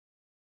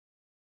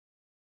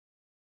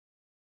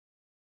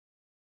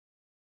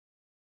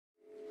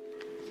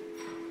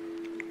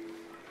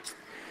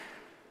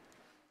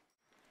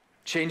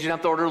Changing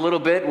up the order a little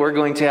bit, we're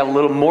going to have a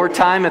little more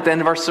time at the end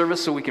of our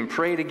service so we can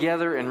pray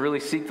together and really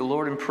seek the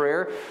Lord in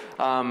prayer.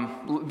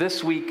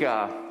 This week,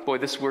 I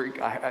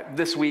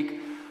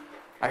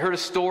heard a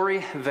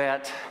story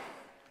that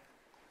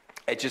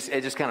it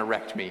just kind of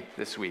wrecked me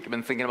this week. I've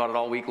been thinking about it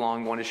all week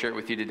long. Wanted to share it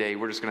with you today.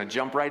 We're just going to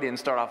jump right in,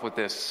 start off with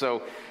this.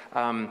 So,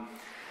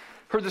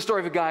 heard the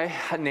story of a guy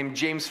named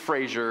James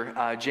Fraser.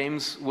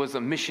 James was a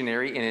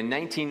missionary, and in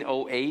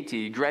 1908,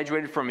 he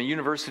graduated from a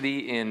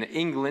university in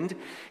England.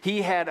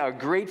 He had a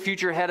great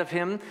future ahead of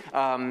him.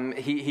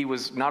 He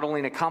was not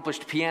only an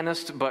accomplished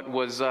pianist, but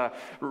was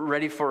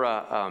ready for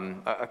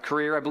a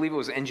career. I believe it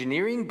was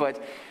engineering, but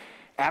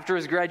after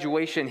his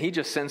graduation, he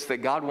just sensed that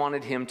God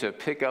wanted him to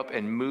pick up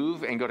and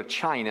move and go to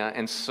China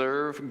and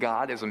serve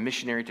God as a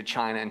missionary to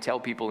China and tell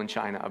people in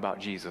China about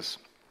Jesus.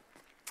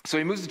 So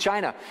he moves to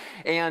China,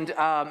 and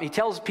he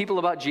tells people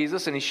about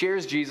Jesus, and he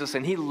shares Jesus,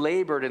 and he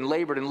labored and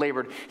labored and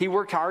labored. He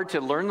worked hard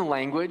to learn the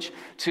language,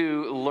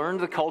 to learn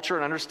the culture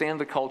and understand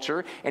the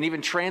culture, and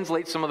even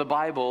translate some of the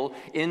Bible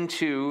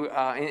into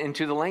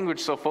the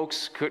language so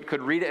folks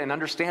could read it and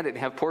understand it and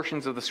have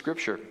portions of the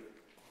Scripture.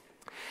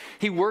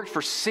 He worked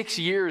for 6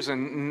 years,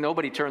 and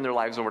nobody turned their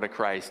lives over to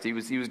Christ. He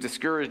was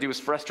discouraged. He was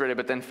frustrated.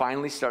 But then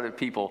finally,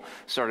 people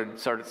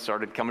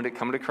started coming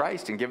to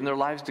Christ and giving their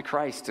lives to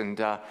Christ. And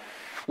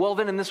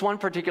then in this one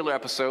particular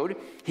episode,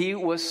 he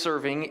was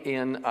serving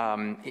in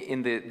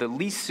the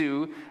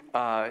Lisu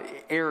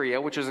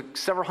area, which is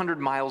several hundred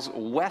miles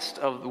west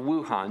of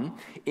Wuhan,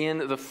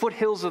 in the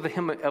foothills of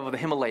the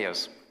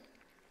Himalayas.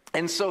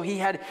 And so he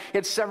had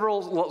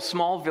several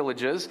small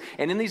villages,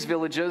 and in these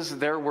villages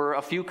there were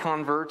a few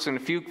converts and a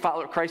few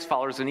Christ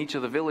followers in each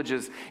of the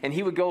villages, and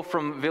he would go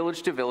from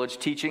village to village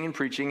teaching and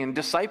preaching and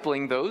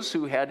discipling those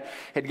who had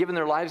given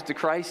their lives to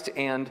Christ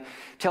and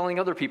telling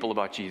other people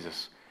about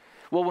Jesus.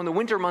 Well, when the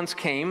winter months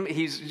came,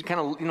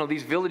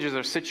 these villages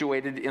are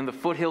situated in the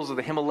foothills of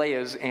the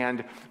Himalayas,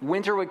 and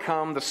winter would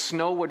come, the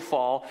snow would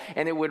fall,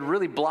 and it would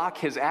really block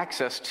his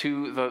access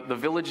to the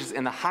villages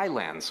in the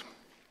highlands.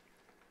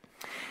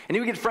 And he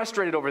would get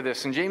frustrated over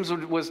this, and James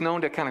was known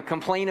to kind of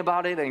complain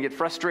about it and get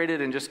frustrated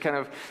and just kind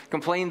of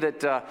complain that,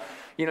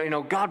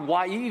 God,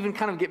 why? You even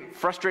kind of get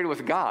frustrated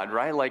with God,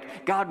 right?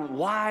 Like, God,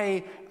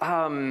 why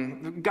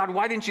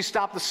didn't you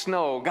stop the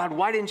snow? God,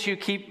 why didn't you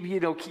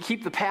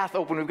keep the path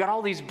open? We've got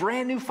all these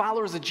brand new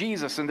followers of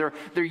Jesus, and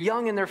they're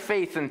young in their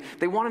faith, and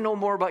they want to know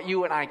more about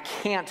you, and I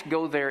can't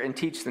go there and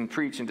teach them,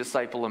 preach, and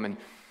disciple them. And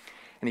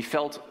he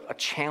felt a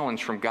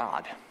challenge from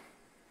God.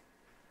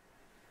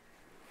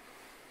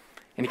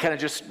 And he kind of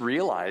just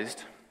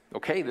realized,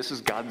 okay, this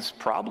is God's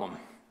problem.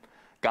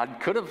 God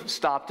could have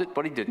stopped it,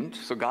 but he didn't,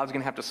 so God's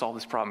going to have to solve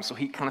this problem. So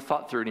he kind of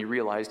thought through, and he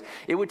realized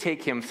it would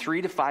take him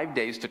 3 to 5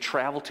 days to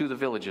travel to the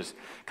villages.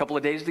 A couple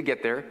of days to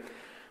get there,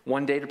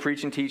 1 day to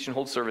preach and teach and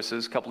hold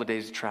services, a couple of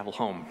days to travel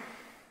home.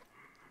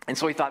 And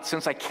so he thought,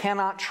 since I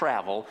cannot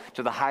travel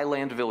to the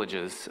highland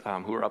villages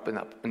who are up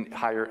in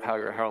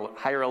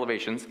higher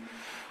elevations,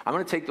 I'm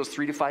going to take those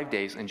 3 to 5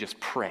 days and just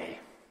pray.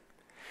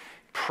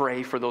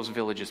 Pray for those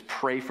villages,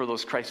 pray for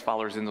those Christ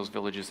followers in those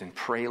villages, and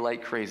pray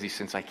like crazy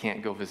since I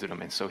can't go visit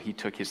them. And so he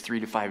took his 3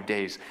 to 5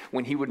 days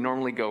when he would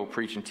normally go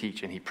preach and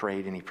teach, and he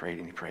prayed and he prayed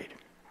and he prayed.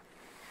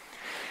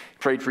 He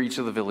prayed for each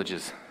of the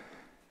villages.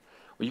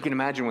 Well, you can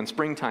imagine when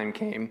springtime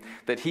came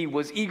that he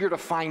was eager to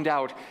find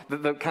out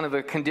the kind of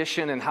the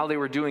condition and how they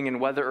were doing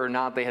and whether or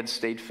not they had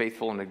stayed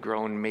faithful and had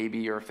grown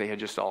maybe, or if they had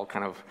just all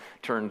kind of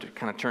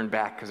turned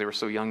back because they were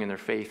so young in their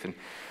faith. And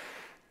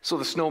so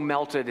the snow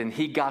melted, and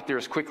he got there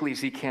as quickly as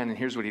he can, and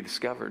here's what he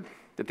discovered.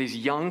 That these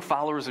young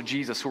followers of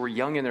Jesus who were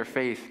young in their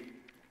faith,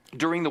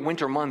 during the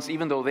winter months,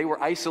 even though they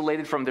were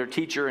isolated from their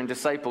teacher and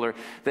discipler,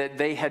 that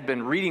they had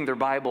been reading their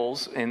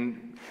Bibles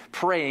and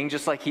praying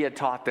just like he had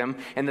taught them,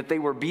 and that they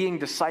were being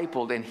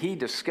discipled, and he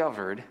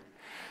discovered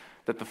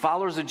that the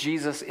followers of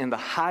Jesus in the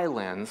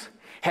highlands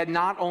had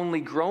not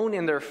only grown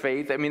in their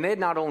faith, they had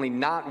not only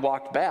not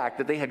walked back,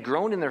 that they had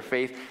grown in their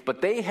faith,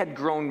 but they had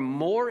grown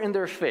more in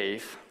their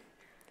faith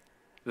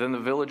than the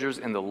villagers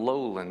in the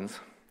lowlands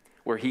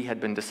where he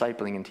had been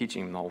discipling and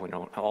teaching them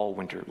all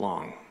winter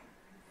long.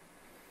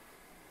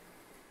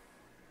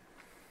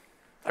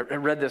 I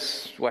read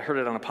this, I heard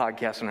it on a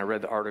podcast, and I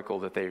read the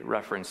article that they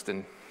referenced,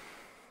 and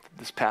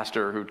this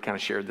pastor who'd kind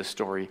of shared this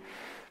story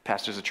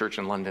pastors a church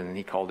in London, and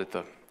he called it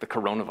the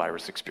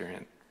coronavirus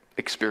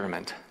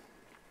experiment.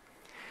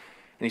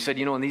 And he said,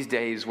 in these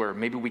days where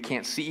maybe we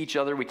can't see each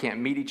other, we can't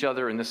meet each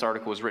other, and this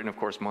article was written, of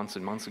course, months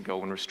and months ago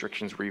when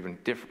restrictions were even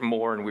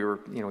more, and we were,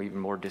 even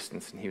more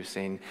distanced. And he was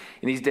saying,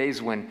 in these days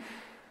when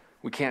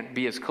we can't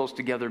be as close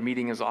together,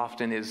 meeting as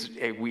often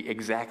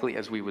exactly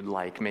as we would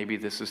like, maybe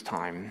this is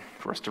time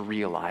for us to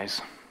realize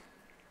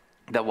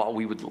that while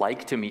we would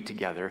like to meet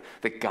together,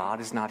 that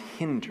God is not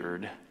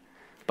hindered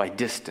by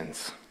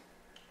distance,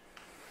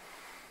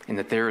 and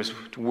that there is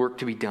work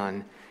to be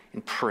done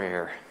in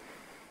prayer.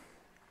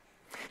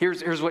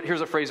 Here's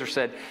what Fraser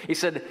said. He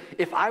said,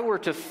 if I were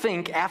to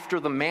think after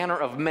the manner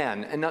of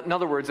men, in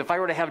other words, if I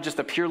were to have just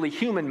a purely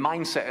human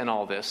mindset in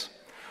all this,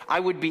 I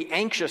would be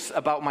anxious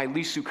about my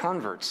Lisu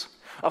converts.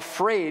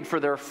 afraid for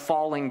their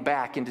falling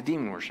back into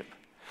demon worship.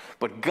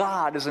 But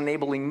God is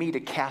enabling me to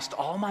cast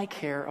all my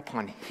care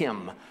upon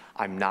him.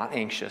 I'm not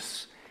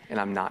anxious and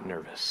I'm not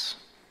nervous.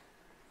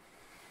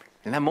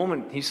 In that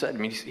moment, he said,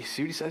 you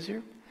see what he says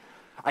here?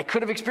 I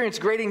could have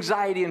experienced great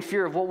anxiety and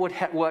fear of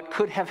what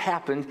could have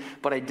happened,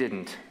 but I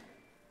didn't.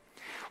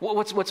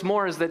 What's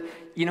more is that,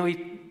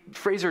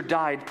 Fraser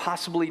died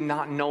possibly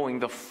not knowing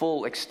the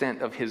full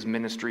extent of his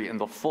ministry and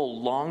the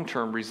full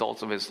long-term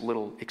results of his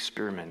little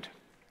experiment.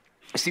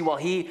 See, while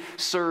he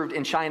served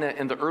in China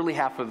in the early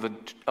half of the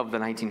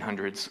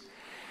 1900s,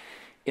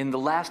 in the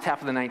last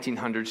half of the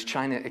 1900s,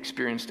 China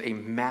experienced a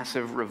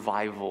massive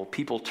revival,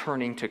 people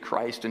turning to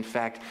Christ. In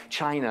fact,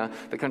 China,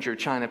 the country of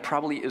China,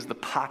 probably is the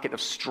pocket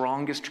of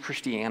strongest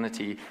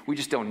Christianity. We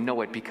just don't know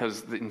it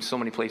because in so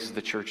many places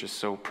the church is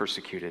so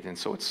persecuted, and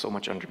so it's so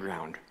much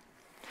underground.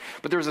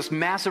 But there was this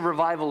massive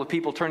revival of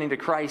people turning to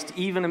Christ,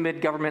 even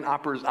amid government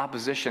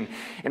opposition.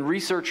 And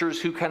researchers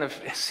who kind of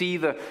see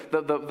the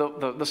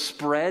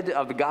spread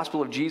of the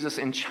gospel of Jesus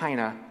in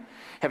China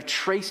have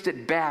traced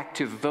it back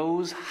to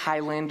those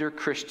Highlander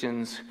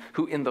Christians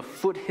who in the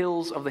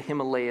foothills of the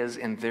Himalayas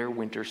in their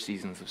winter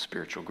seasons of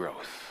spiritual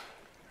growth.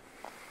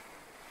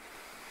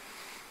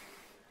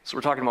 So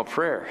we're talking about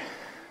prayer.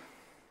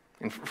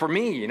 And for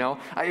me,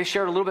 I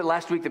shared a little bit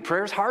last week that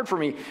prayer is hard for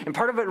me. And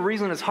part of the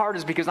reason it's hard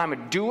is because I'm a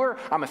doer,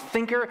 I'm a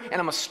thinker, and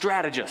I'm a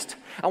strategist.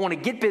 I want to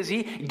get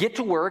busy, get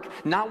to work,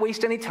 not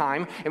waste any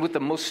time, and with the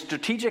most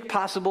strategic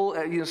possible,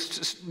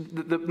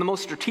 the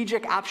most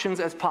strategic options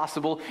as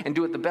possible, and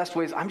do it the best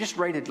ways. I'm just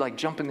ready to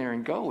jump in there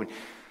and go. And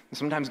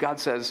sometimes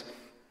God says,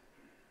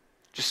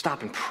 just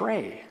stop and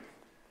pray.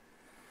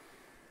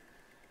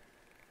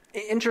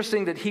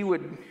 Interesting that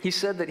he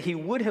said that he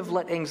would have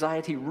let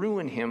anxiety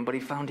ruin him, but he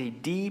found a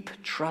deep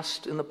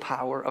trust in the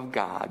power of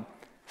God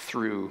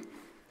through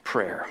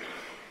prayer.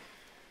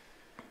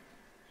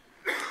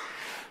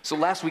 So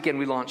last weekend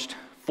we launched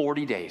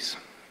 40 days.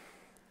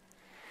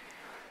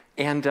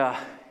 And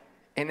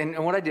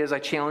what I did is I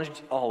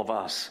challenged all of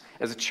us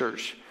as a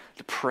church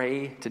to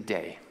pray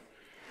today.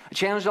 I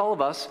challenged all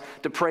of us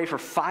to pray for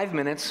 5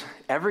 minutes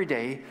every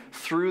day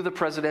through the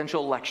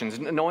presidential elections,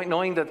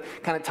 knowing that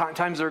kind of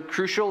times are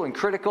crucial and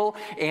critical,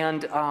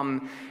 and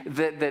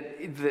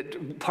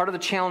that part of the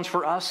challenge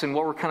for us and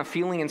what we're kind of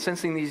feeling and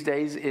sensing these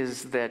days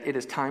is that it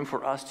is time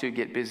for us to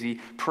get busy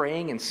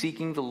praying and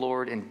seeking the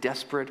Lord in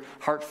desperate,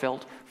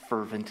 heartfelt,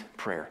 fervent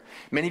prayer.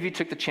 Many of you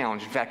took the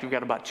challenge. In fact, we've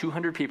got about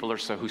 200 people or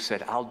so who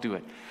said, I'll do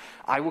it.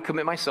 I will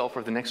commit myself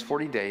for the next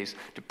 40 days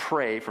to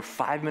pray for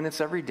 5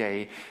 minutes every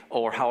day,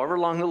 or however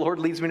long the Lord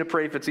leads me to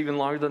pray, if it's even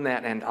longer than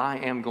that, and I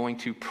am going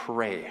to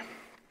pray.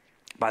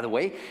 By the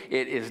way,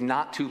 it is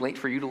not too late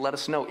for you to let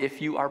us know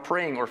if you are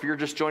praying, or if you're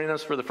just joining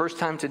us for the first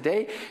time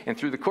today, and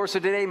through the course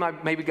of today,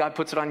 maybe God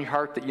puts it on your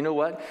heart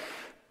that,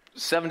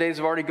 7 days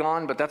have already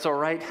gone, but that's all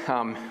right.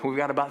 We've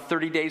got about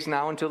 30 days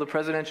now until the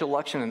presidential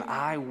election, and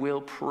I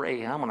will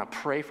pray. I'm going to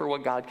pray for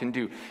what God can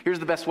do. Here's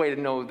the best way to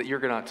know that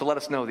to let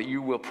us know that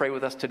you will pray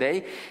with us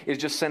today is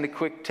just send a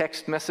quick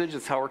text message.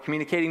 That's how we're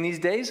communicating these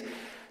days.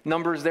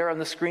 Number is there on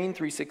the screen,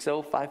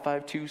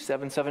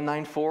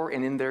 360-552-7794,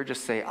 and in there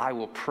just say, I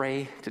will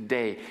pray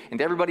today. And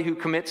to everybody who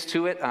commits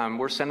to it,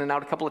 we're sending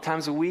out a couple of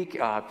times a week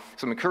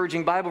some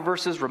encouraging Bible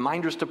verses,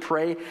 reminders to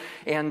pray.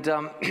 And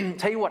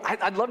tell you what,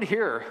 I'd love to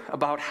hear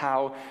about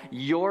how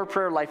your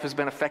prayer life has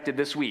been affected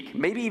this week.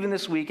 Maybe even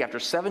this week,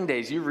 after 7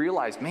 days, you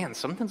realized, man,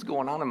 something's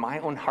going on in my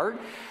own heart.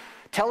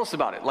 Tell us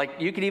about it.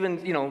 You could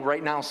even,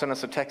 right now send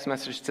us a text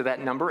message to that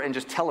number and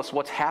just tell us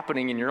what's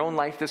happening in your own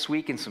life this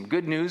week and some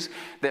good news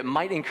that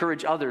might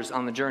encourage others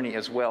on the journey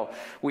as well.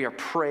 We are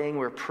praying,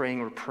 we're praying,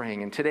 we're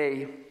praying. And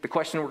today, the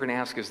question we're going to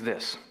ask is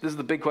this. This is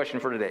the big question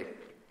for today.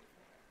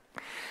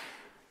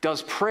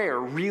 Does prayer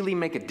really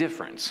make a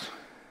difference?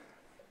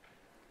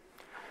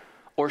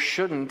 Or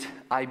shouldn't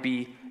I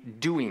be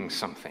doing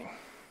something?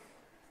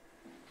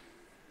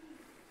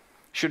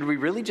 Should we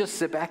really just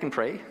sit back and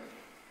pray?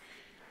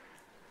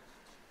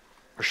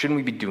 Or shouldn't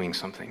we be doing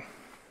something?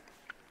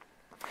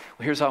 Well,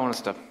 here's how I want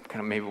us to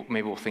kind of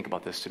maybe we'll think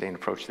about this today and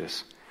approach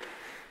this.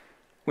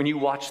 When you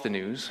watch the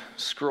news,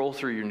 scroll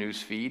through your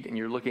news feed, and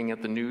you're looking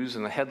at the news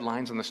and the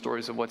headlines and the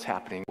stories of what's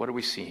happening, what are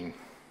we seeing?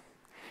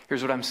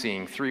 Here's what I'm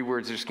seeing. 3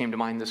 words that just came to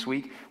mind this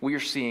week. We are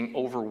seeing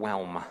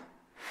overwhelm.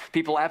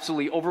 People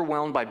absolutely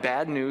overwhelmed by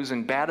bad news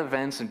and bad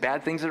events and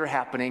bad things that are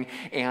happening.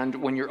 And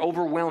when you're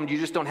overwhelmed, you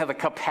just don't have the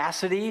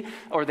capacity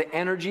or the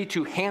energy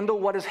to handle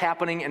what is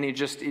happening, and you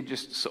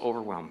just so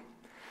overwhelmed.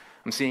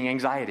 I'm seeing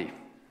anxiety.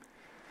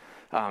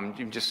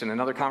 Just in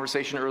another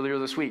conversation earlier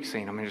this week,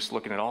 saying I'm just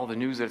looking at all the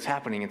news that's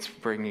happening. It's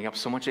bringing up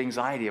so much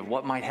anxiety of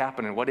what might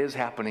happen and what is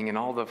happening and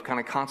all the kind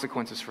of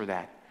consequences for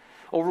that.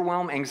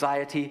 Overwhelm,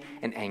 anxiety,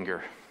 and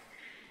anger.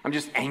 I'm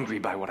just angry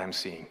by what I'm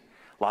seeing.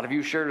 A lot of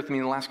you shared with me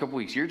in the last couple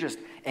weeks. You're just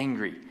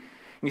angry.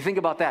 And you think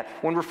about that.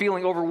 When we're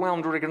feeling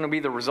overwhelmed, what are going to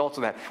be the results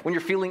of that? When you're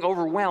feeling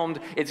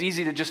overwhelmed, it's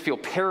easy to just feel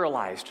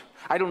paralyzed.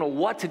 I don't know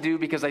what to do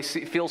because I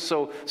feel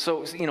so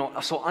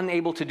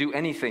unable to do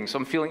anything. So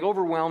I'm feeling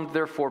overwhelmed,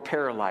 therefore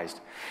paralyzed.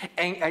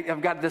 And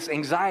I've got this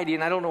anxiety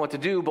and I don't know what to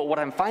do, but what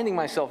I'm finding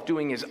myself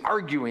doing is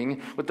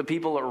arguing with the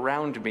people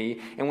around me.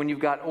 And when you've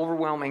got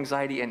overwhelm,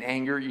 anxiety, and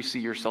anger, you see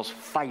yourselves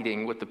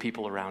fighting with the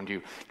people around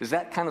you. Does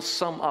that kind of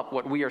sum up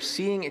what we are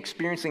seeing,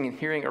 experiencing, and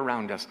hearing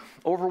around us?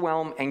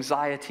 Overwhelm,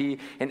 anxiety,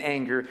 and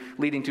anger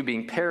leading to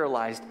being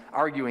paralyzed,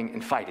 arguing,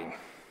 and fighting.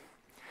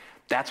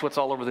 That's what's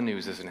all over the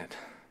news, isn't it?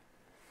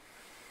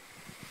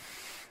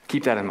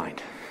 Keep that in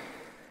mind.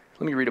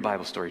 Let me read a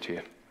Bible story to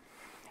you.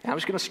 And I'm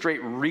just going to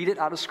straight read it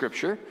out of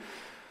Scripture.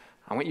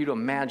 I want you to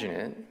imagine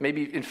it.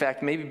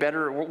 Maybe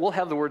better, we'll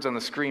have the words on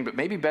the screen, but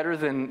maybe better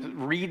than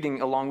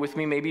reading along with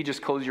me, maybe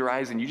just close your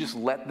eyes and you just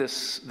let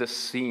this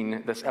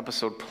scene, this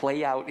episode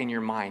play out in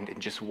your mind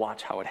and just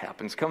watch how it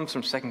happens. It comes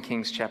from 2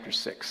 Kings chapter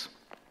 6.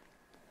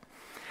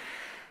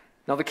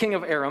 Now the king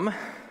of Aram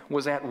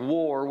was at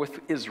war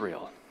with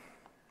Israel.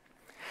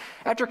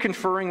 After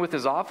conferring with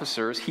his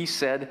officers, he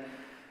said,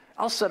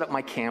 I'll set up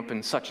my camp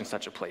in such and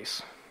such a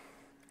place.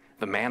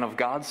 The man of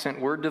God sent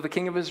word to the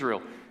king of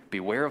Israel,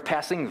 beware of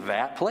passing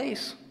that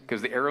place,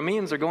 because the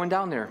Arameans are going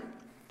down there.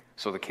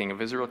 So the king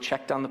of Israel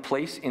checked on the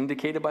place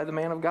indicated by the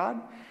man of God,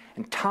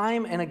 and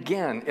time and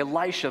again,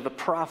 Elisha, the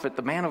prophet,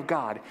 the man of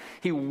God,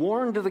 he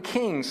warned the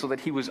king so that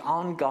he was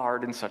on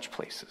guard in such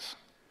places.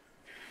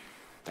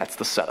 That's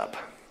the setup.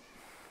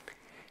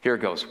 Here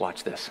it goes.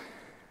 Watch this.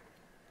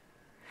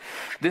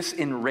 This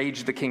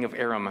enraged the king of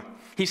Aram.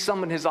 He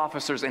summoned his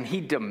officers and he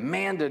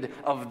demanded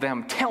of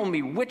them, tell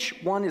me which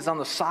one is on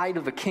the side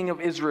of the king of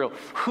Israel.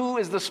 Who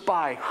is the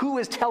spy? Who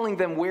is telling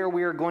them where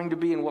we are going to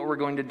be and what we're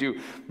going to do?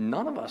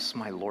 None of us,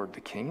 my lord the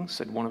king,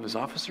 said one of his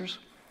officers.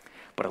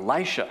 But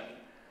Elisha,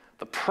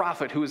 the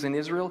prophet who is in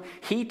Israel,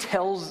 he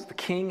tells the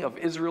king of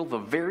Israel the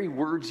very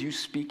words you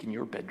speak in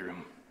your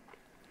bedroom.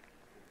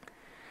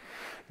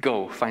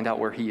 Go, find out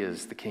where he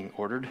is, the king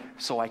ordered,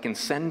 so I can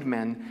send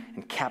men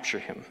and capture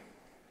him.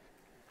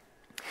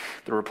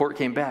 The report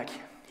came back,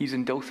 he's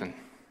in Dothan.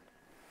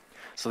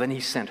 So then he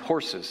sent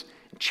horses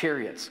and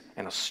chariots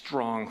and a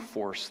strong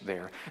force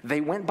there.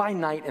 They went by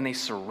night and they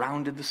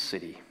surrounded the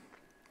city.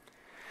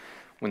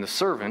 When the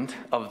servant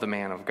of the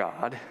man of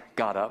God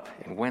got up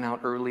and went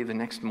out early the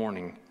next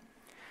morning,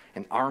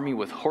 an army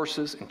with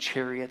horses and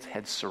chariots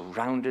had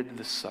surrounded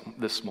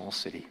the small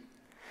city.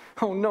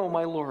 Oh no,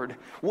 my lord,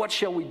 what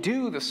shall we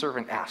do? The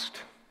servant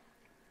asked.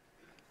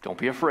 Don't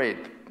be afraid,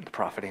 the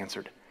prophet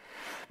answered.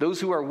 Those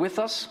who are with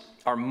us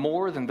are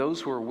more than those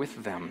who are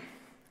with them.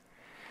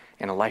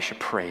 And Elisha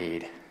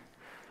prayed,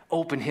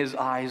 open his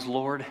eyes,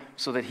 Lord,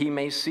 so that he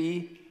may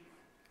see.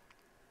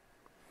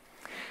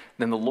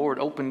 Then the Lord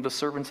opened the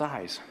servant's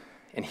eyes,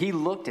 and he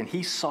looked and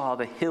he saw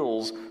the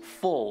hills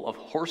full of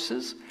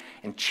horses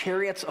and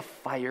chariots of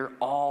fire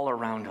all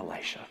around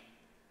Elisha.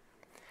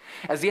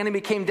 As the enemy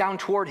came down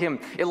toward him,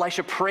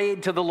 Elisha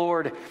prayed to the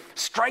Lord,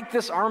 strike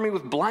this army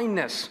with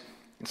blindness.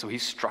 And so he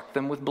struck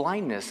them with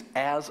blindness,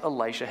 as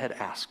Elisha had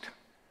asked.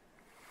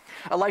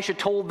 Elisha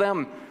told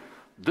them,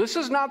 this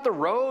is not the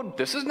road,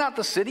 this is not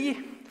the city.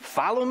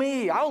 Follow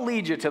me, I'll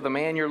lead you to the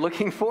man you're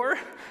looking for.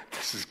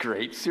 This is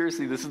great.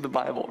 Seriously, this is the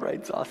Bible, right?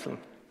 It's awesome.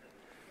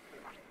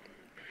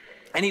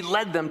 And he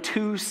led them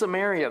to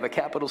Samaria, the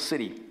capital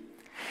city.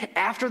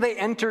 After they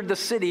entered the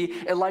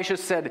city, Elisha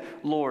said,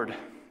 Lord,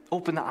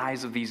 open the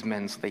eyes of these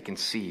men so they can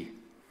see.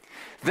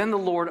 Then the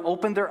Lord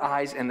opened their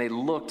eyes and they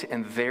looked,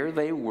 and there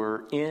they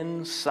were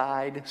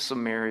inside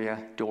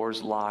Samaria,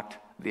 doors locked,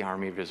 the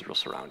army of Israel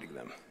surrounding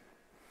them.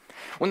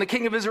 When the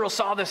king of Israel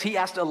saw this, he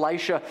asked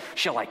Elisha,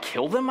 shall I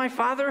kill them, my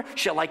father?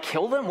 Shall I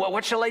kill them?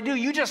 What shall I do?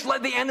 You just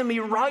led the enemy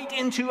right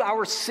into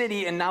our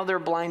city, and now they're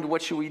blind.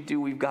 What should we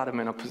do? We've got them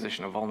in a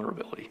position of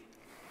vulnerability.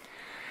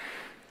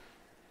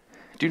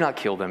 Do not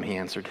kill them, he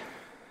answered.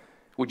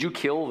 Would you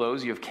kill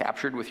those you have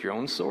captured with your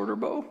own sword or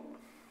bow?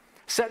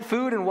 Set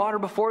food and water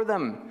before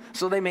them,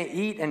 so they may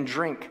eat and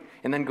drink,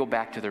 and then go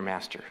back to their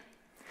master.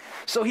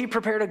 So he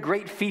prepared a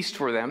great feast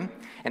for them,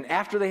 and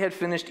after they had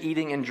finished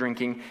eating and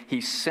drinking,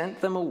 he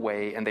sent them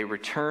away, and they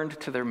returned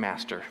to their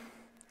master.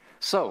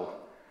 So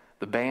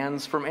the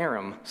bands from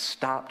Aram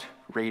stopped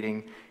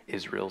raiding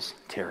Israel's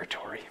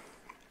territory.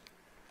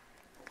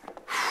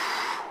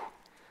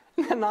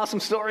 Isn't that an awesome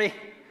story?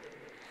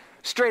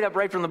 Straight up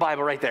right from the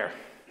Bible right there.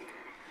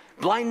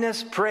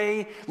 Blindness,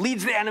 pray,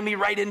 leads the enemy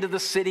right into the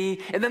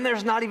city. And then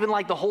there's not even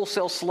like the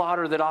wholesale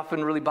slaughter that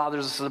often really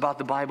bothers us about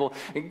the Bible.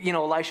 You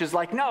know, Elisha's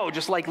like, no,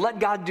 just like let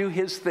God do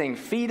his thing.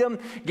 Feed them,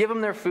 give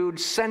them their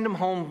food, send them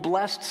home,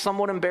 blessed,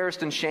 somewhat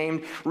embarrassed and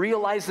shamed,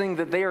 realizing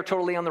that they are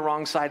totally on the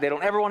wrong side. They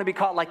don't ever want to be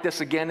caught like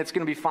this again. It's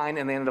going to be fine.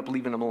 And they ended up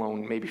leaving them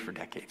alone, maybe for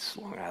decades,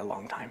 a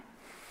long time.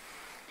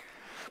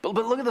 But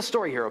look at the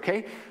story here,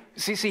 okay?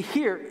 See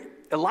here,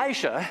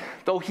 Elisha,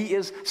 though he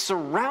is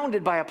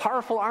surrounded by a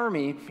powerful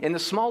army in the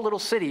small little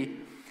city,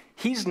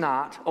 he's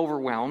not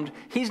overwhelmed.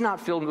 He's not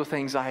filled with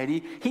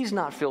anxiety. He's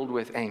not filled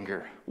with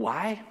anger.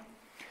 Why?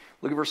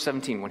 Look at verse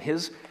 17.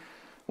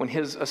 When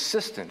his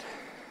assistant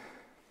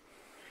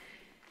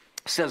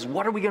says,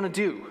 what are we going to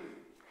do?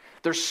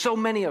 There's so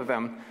many of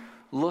them.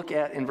 look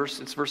at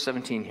it's verse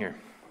 17 here. In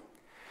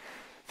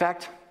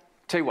fact,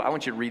 tell you what, I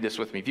want you to read this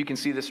with me. If you can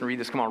see this and read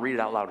this, come on, read it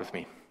out loud with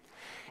me.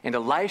 And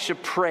Elisha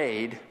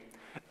prayed,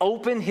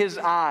 "Open his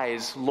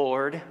eyes,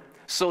 Lord,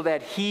 so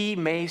that he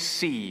may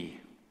see."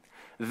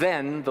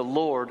 Then the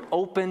Lord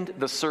opened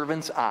the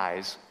servant's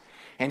eyes,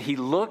 and he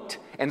looked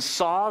and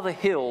saw the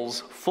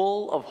hills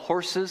full of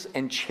horses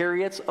and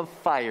chariots of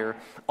fire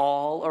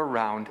all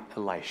around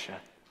Elisha.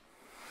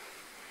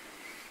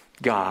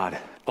 God,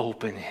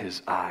 open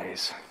his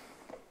eyes.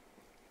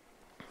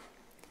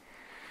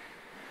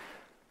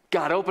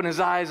 God opened his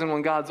eyes, and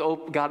when God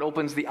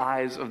opens the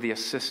eyes of the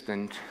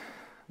assistant,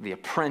 the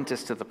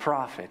apprentice to the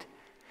prophet,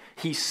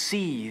 he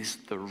sees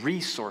the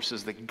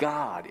resources that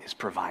God is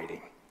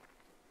providing.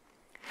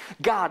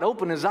 God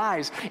opened his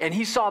eyes, and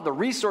he saw the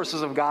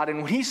resources of God,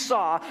 and when he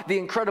saw the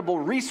incredible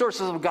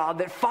resources of God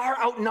that far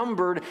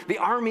outnumbered the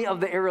army of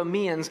the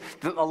Arameans,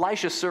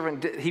 Elisha's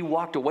servant, he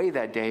walked away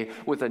that day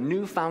with a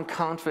newfound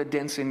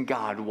confidence in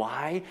God.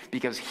 Why?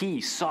 Because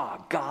he saw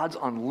God's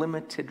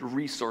unlimited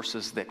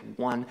resources that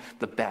won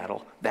the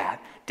battle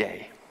that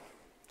day.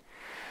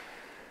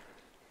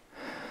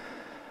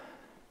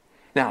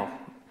 Now,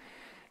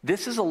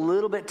 this is a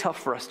little bit tough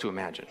for us to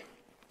imagine.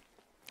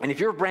 And if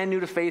you're brand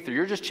new to faith, or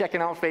you're just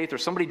checking out faith, or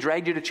somebody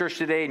dragged you to church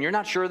today and you're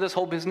not sure of this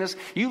whole business,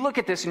 you look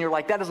at this and you're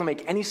like, that doesn't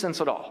make any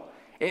sense at all.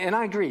 And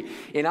I agree.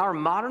 In our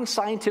modern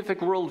scientific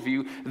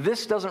worldview,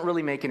 this doesn't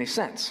really make any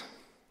sense.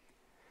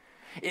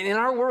 In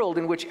our world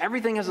in which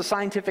everything has a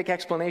scientific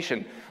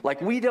explanation,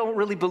 like we don't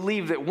really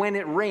believe that when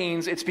it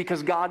rains, it's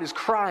because God is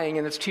crying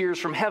and it's tears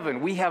from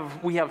heaven. We have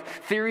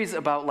theories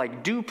about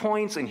like dew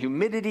points and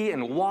humidity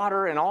and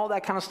water and all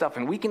that kind of stuff,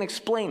 and we can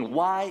explain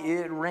why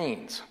it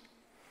rains.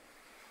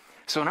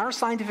 So in our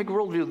scientific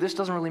worldview, this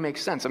doesn't really make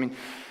sense. I mean,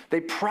 they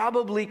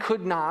probably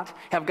could not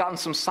have gotten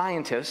some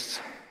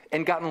scientists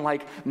and gotten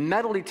like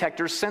metal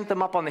detectors, sent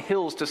them up on the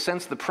hills to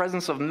sense the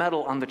presence of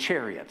metal on the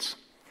chariots.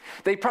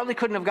 They probably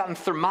couldn't have gotten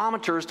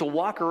thermometers to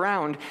walk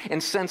around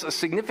and sense a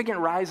significant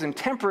rise in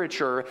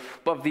temperature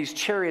of these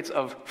chariots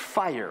of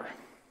fire.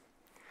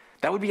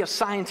 That would be a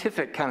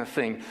scientific kind of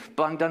thing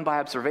done by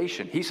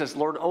observation. He says,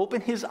 Lord,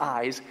 open his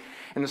eyes,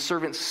 and the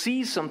servant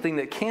sees something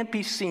that can't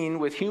be seen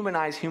with human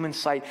eyes, human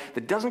sight,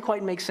 that doesn't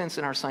quite make sense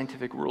in our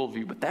scientific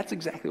worldview, but that's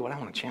exactly what I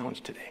want to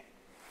challenge today.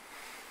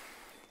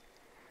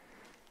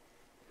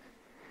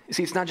 You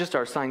see, it's not just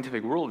our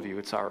scientific worldview,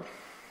 it's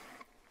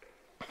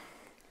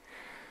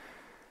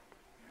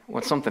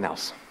something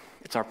else.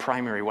 It's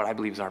what I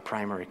believe is our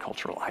primary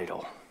cultural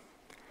idol.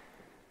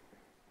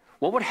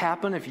 What would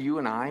happen if you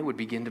and I would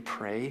begin to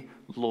pray,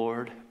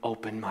 Lord,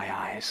 open my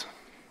eyes?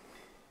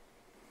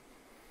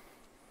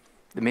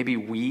 That maybe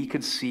we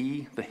could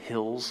see the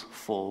hills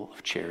full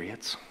of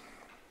chariots,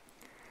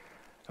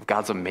 of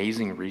God's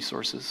amazing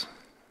resources.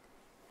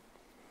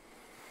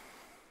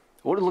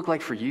 What would it look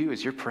like for you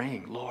as you're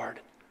praying, Lord,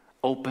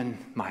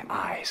 open my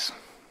eyes?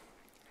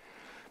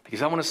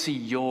 Because I want to see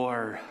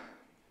your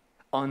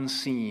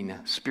unseen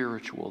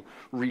spiritual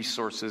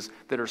resources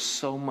that are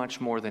so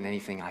much more than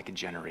anything I could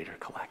generate or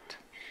collect.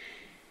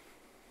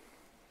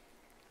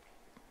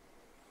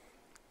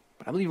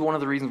 But I believe one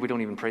of the reasons we don't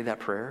even pray that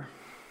prayer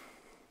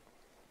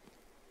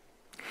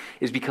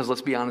is because,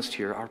 let's be honest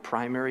here, our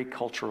primary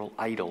cultural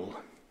idol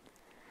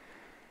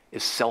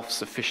is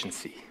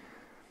self-sufficiency.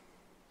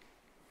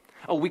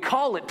 Oh, we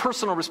call it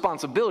personal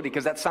responsibility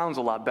because that sounds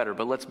a lot better,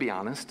 but let's be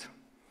honest.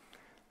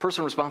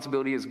 Personal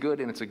responsibility is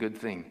good and it's a good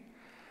thing.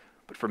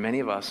 But for many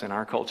of us in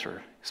our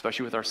culture,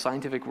 especially with our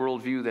scientific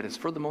worldview that has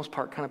for the most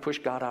part kind of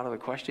pushed God out of the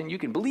question, you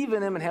can believe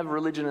in him and have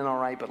religion and all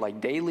right, but like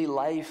daily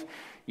life,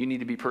 you need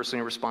to be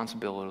personally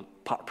responsible.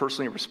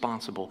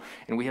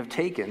 And we have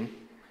taken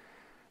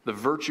the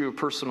virtue of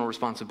personal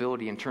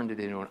responsibility and turned it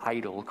into an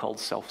idol called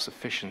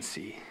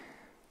self-sufficiency.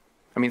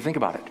 I mean, think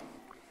about it.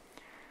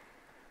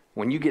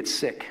 When you get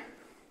sick,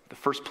 the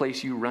first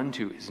place you run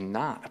to is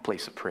not a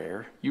place of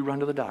prayer. You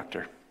run to the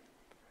doctor.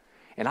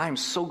 And I am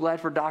so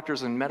glad for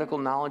doctors and medical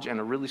knowledge and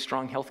a really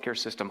strong healthcare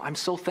system. I'm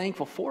so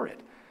thankful for it.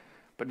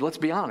 But let's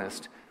be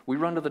honest, we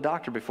run to the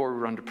doctor before we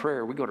run to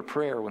prayer. We go to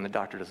prayer when the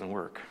doctor doesn't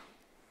work.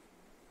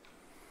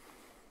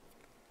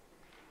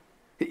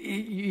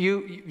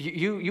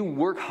 You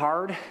work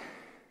hard,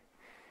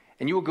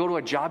 and you will go to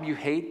a job you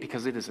hate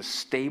because it is a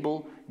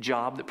stable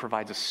job that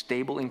provides a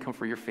stable income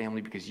for your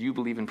family because you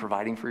believe in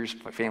providing for your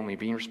family and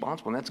being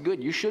responsible, and that's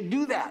good. You should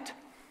do that.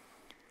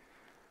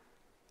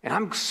 And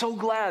I'm so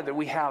glad that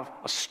we have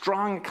a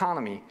strong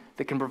economy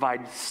that can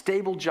provide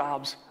stable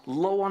jobs,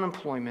 low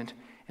unemployment,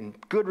 and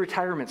good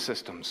retirement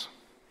systems.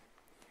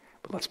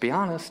 But let's be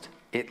honest,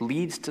 it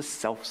leads to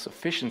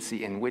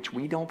self-sufficiency in which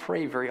we don't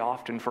pray very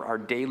often for our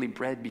daily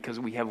bread because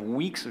we have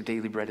weeks of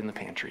daily bread in the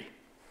pantry.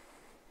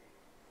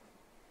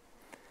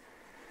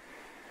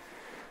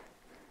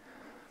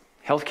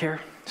 Healthcare,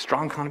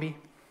 strong economy,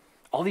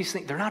 all these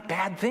things, they're not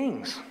bad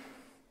things.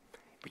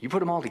 But you put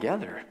them all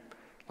together,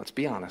 let's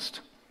be honest.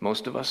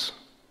 Most of us,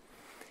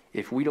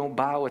 if we don't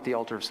bow at the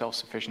altar of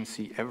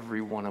self-sufficiency, every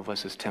one of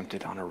us is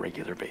tempted on a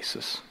regular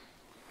basis.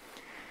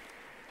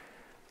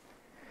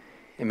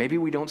 And maybe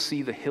we don't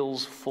see the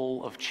hills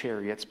full of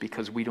chariots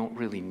because we don't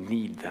really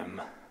need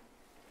them.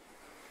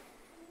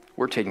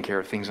 We're taking care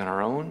of things on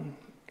our own,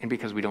 and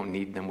because we don't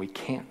need them, we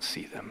can't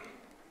see them.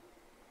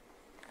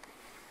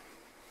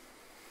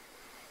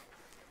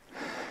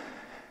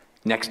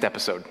 Next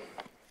episode.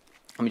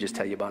 Let me just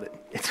tell you about it.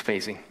 It's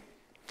amazing.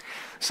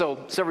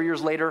 So several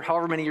years later,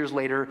 however many years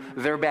later,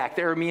 they're back.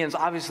 The Arameans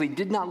obviously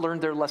did not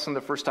learn their lesson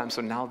the first time,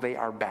 so now they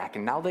are back.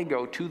 And now they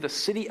go to the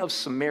city of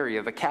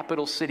Samaria, the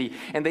capital city,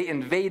 and they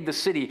invade the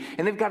city.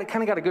 And they've got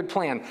a good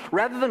plan.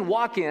 Rather than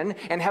walk in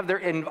and have their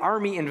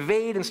army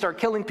invade and start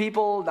killing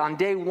people on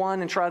day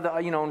one and try to,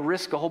 and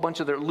risk a whole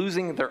bunch of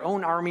losing their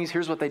own armies,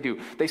 here's what they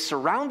do. They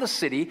surround the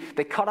city,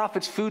 they cut off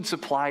its food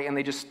supply, and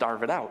they just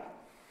starve it out.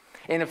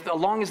 And as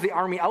long as the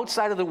army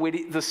outside of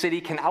the city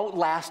can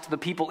outlast the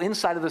people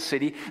inside of the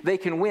city, they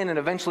can win, and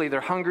eventually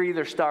they're hungry,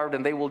 they're starved,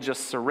 and they will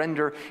just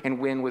surrender and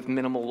win with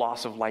minimal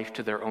loss of life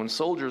to their own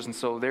soldiers. And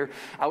so they're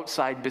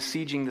outside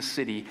besieging the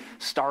city,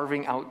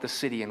 starving out the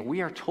city. And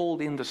we are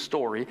told in the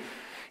story,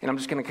 and I'm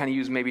just going to kind of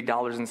use maybe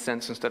dollars and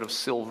cents instead of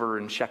silver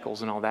and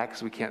shekels and all that,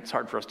 because it's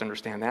hard for us to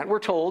understand that. We're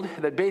told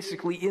that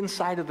basically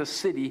inside of the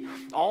city,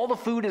 all the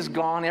food is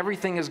gone,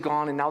 everything is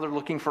gone, and now they're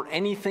looking for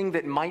anything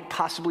that might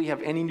possibly have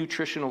any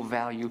nutritional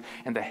value,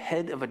 and the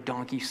head of a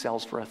donkey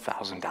sells for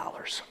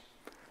 $1,000.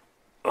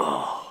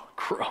 Oh,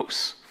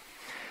 gross.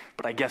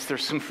 But I guess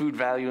there's some food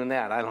value in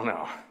that. I don't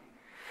know.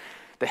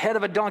 The head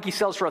of a donkey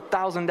sells for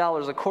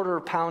 $1,000. A quarter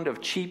of a pound of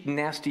cheap,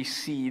 nasty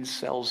seeds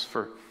sells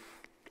for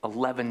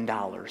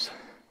 $11.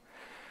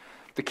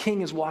 The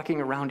king is walking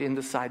around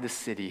inside the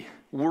city,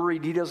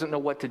 worried. He doesn't know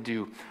what to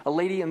do. A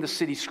lady in the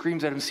city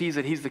screams at him, sees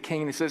that he's the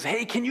king, and he says,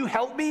 "Hey, can you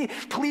help me?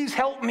 Please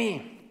help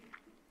me."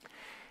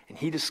 And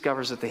he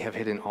discovers that they have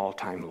hit an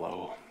all-time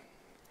low,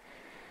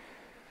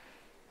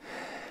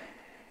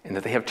 and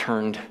that they have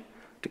turned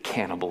to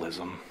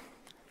cannibalism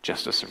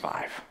just to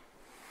survive.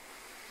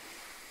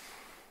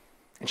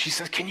 And she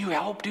says, "Can you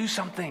help? Do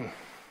something."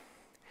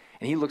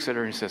 And he looks at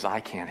her and says,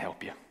 "I can't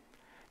help you.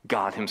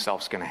 God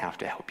himself's going to have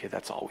to help you.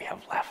 That's all we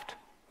have left."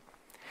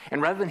 And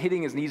rather than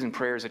hitting his knees in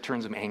prayers, it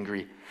turns him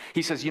angry.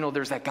 He says,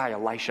 there's that guy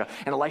Elisha,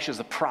 and Elisha's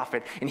a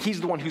prophet, and he's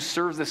the one who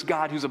serves this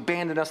God who's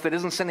abandoned us, that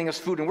isn't sending us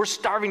food, and we're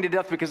starving to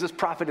death because this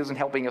prophet isn't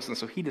helping us. And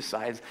so he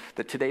decides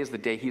that today is the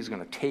day he's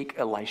going to take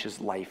Elisha's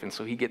life. And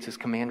so he gets his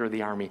commander of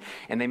the army,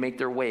 and they make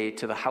their way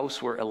to the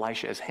house where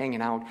Elisha is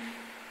hanging out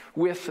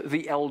with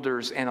the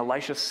elders, and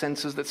Elisha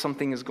senses that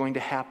something is going to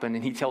happen,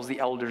 and he tells the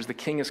elders, "The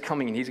king is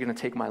coming, and he's going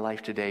to take my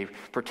life today.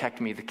 Protect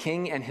me." The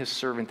king and his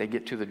servant, they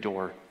get to the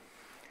door.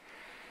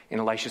 And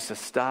Elisha says,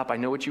 "Stop, I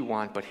know what you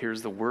want, but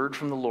here's the word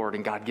from the Lord."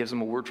 And God gives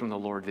him a word from the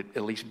Lord that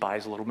at least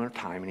buys a little bit of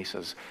time. And he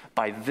says,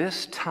 "By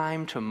this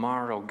time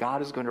tomorrow,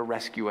 God is going to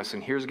rescue us.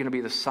 And here's going to be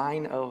the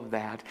sign of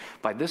that.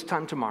 By this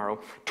time tomorrow,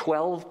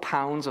 12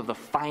 pounds of the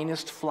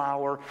finest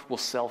flour will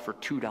sell for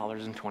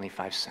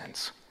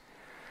 $2.25.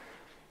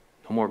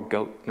 No more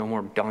goat, no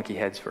more donkey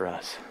heads for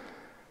us."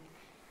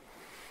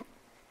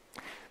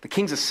 The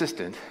king's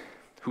assistant,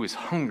 who is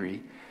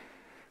hungry,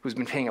 who's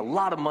been paying a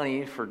lot of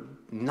money for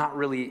not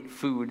really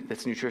food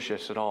that's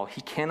nutritious at all, he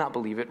cannot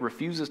believe it,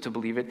 refuses to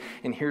believe it,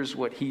 and here's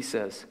what he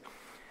says.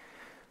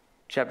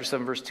 Chapter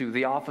 7, verse 2,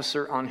 "The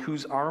officer on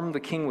whose arm the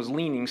king was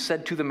leaning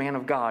said to the man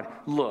of God,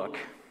 'Look,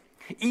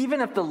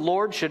 even if the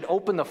Lord should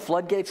open the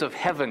floodgates of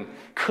heaven,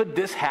 could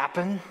this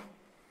happen?'"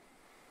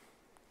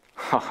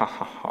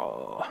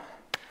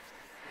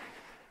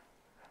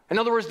 In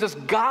other words, does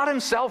God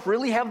himself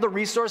really have the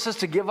resources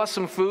to give us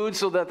some food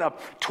so that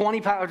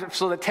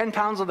 10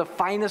 pounds of the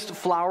finest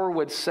flour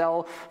would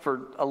sell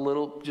for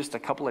just a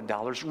couple of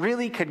dollars?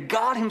 Really, could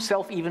God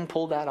himself even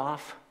pull that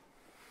off?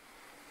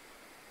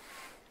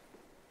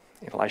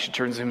 And Elisha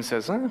turns to him and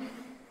says,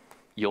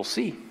 "You'll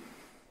see.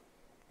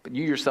 But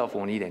you yourself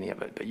won't eat any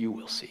of it, but you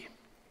will see."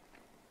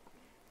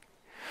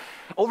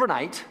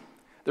 Overnight,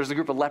 there's a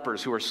group of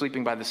lepers who are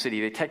sleeping by the city.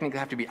 They technically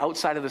have to be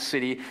outside of the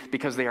city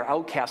because they are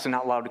outcasts and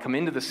not allowed to come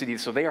into the city.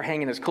 So they are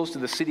hanging as close to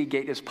the city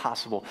gate as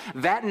possible.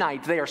 That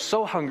night, they are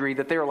so hungry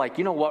that they are like,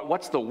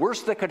 what's the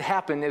worst that could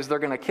happen is they're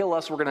going to kill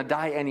us. We're going to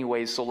die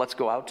anyways. So let's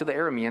go out to the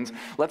Arameans.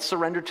 Let's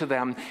surrender to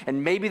them.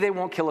 And maybe they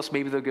won't kill us.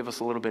 Maybe they'll give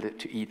us a little bit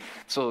to eat.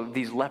 So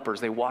these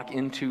lepers, they walk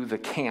into the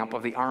camp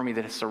of the army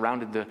that has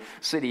surrounded the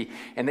city,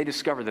 and they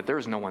discover that there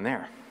is no one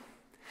there.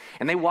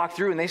 And they walk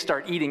through and they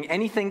start eating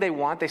anything they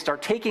want. They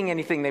start taking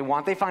anything they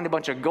want. They find a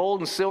bunch of gold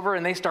and silver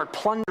and they start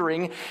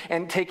plundering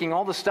and taking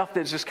all the stuff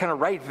that's just kind of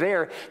right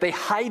there. They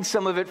hide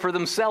some of it for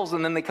themselves,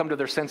 and then they come to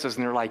their senses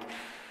and they're like,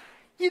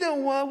 "You know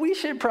what? We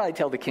should probably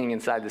tell the king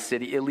inside the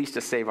city, at least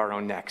to save our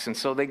own necks." And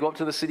so they go up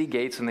to the city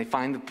gates and they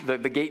find the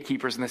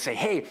gatekeepers and they say,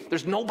 "Hey,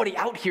 there's nobody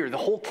out here. The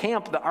whole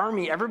camp, the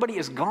army, everybody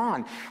is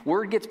gone."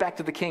 Word gets back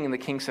to the king, and the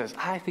king says,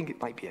 "I think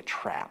it might be a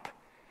trap."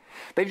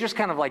 They've just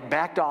kind of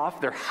backed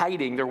off. They're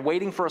hiding. They're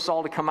waiting for us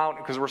all to come out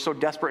because we're so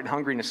desperate and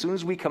hungry. And as soon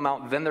as we come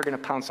out, then they're going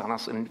to pounce on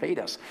us and invade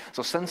us.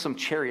 So send some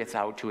chariots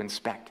out to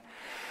inspect.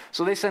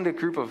 So they send a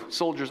group of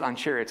soldiers on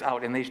chariots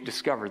out, and they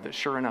discover that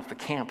sure enough, the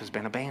camp has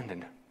been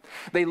abandoned.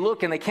 They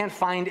look and they can't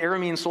find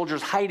Aramean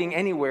soldiers hiding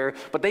anywhere,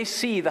 but they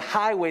see the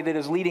highway that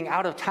is leading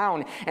out of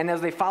town. And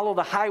as they follow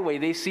the highway,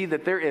 they see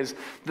that there is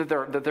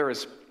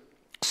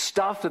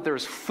stuff, that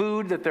there's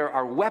food, that there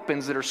are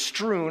weapons that are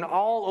strewn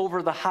all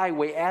over the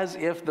highway as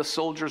if the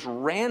soldiers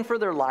ran for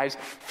their lives,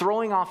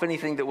 throwing off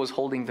anything that was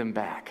holding them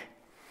back.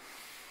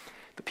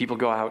 The people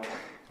go out,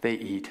 they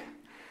eat,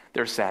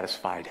 they're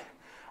satisfied.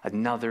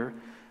 Another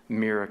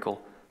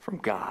miracle from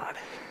God.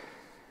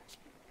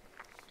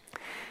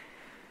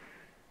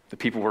 The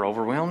people were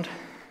overwhelmed,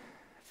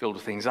 filled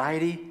with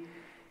anxiety,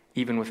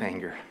 even with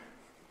anger.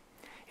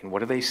 And what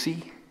do they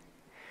see?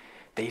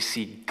 They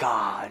see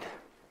God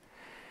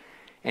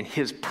and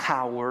his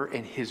power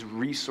and his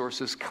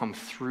resources come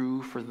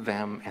through for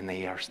them, and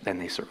then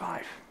they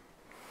survive.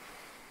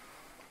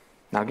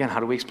 Now again, how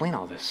do we explain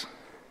all this?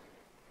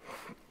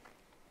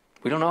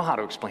 We don't know how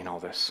to explain all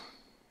this.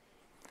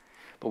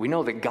 But we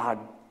know that God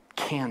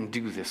can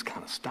do this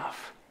kind of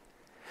stuff.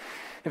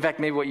 In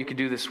fact, maybe what you could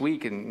do this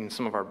week in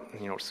some of our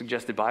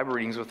suggested Bible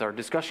readings with our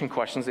discussion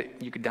questions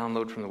that you could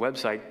download from the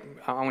website,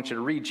 I want you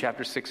to read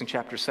chapter 6 and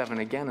chapter 7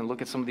 again and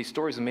look at some of these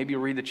stories, and maybe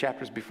you'll read the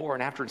chapters before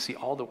and after and see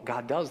all that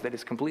God does that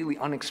is completely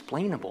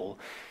unexplainable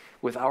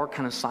with our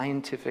kind of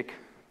scientific,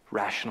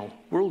 rational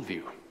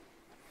worldview.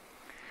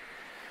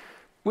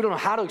 We don't know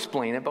how to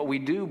explain it, but we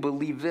do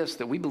believe this,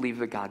 that we believe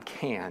that God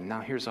can.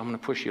 Now I'm going to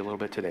push you a little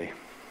bit today.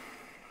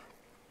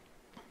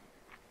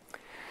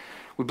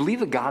 We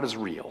believe that God is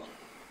real.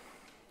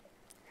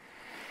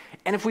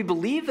 And if we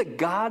believe that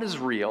God is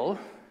real,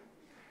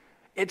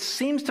 it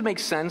seems to make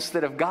sense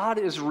that if God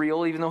is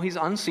real, even though he's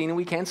unseen and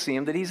we can't see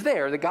him, that he's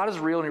there, that God is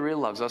real and he really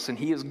loves us and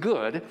he is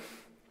good.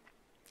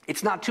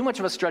 It's not too much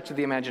of a stretch of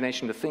the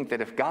imagination to think that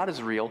if God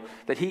is real,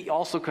 that he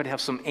also could have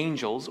some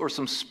angels or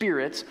some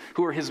spirits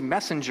who are his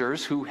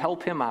messengers who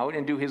help him out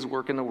and do his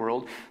work in the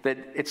world, that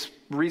it's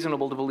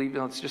reasonable to believe,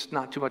 it's just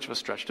not too much of a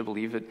stretch to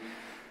believe that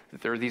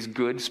there are these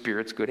good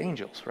spirits, good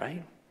angels,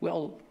 right?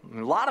 Well,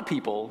 a lot of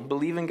people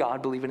believe in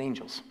God, believe in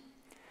angels.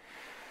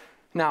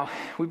 Now,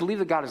 we believe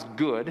that God is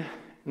good,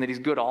 and that he's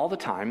good all the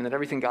time, and that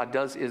everything God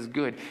does is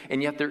good,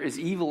 and yet there is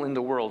evil in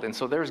the world, and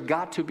so there's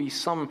got to be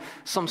some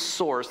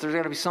source, there's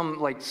got to be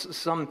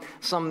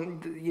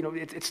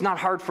it's not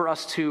hard for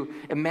us to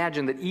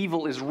imagine that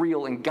evil is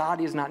real, and God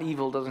is not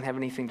evil, doesn't have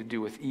anything to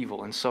do with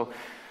evil. And so,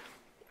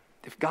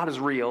 if God is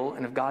real,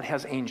 and if God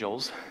has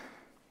angels,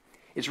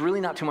 it's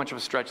really not too much of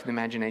a stretch of the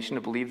imagination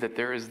to believe that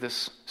there is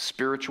this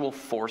spiritual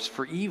force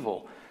for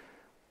evil.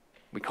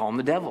 We call him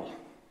the devil,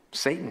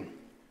 Satan.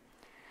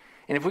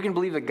 And if we can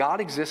believe that God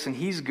exists and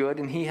he's good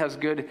and he has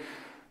good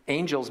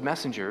angels,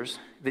 messengers,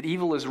 that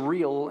evil is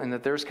real and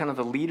that there's kind of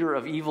the leader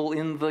of evil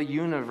in the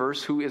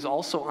universe who is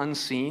also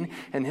unseen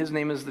and his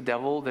name is the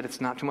devil, that it's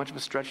not too much of a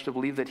stretch to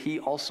believe that he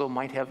also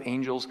might have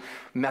angels,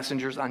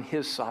 messengers on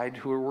his side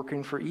who are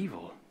working for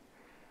evil.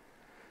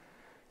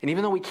 And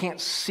even though we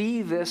can't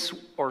see this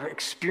or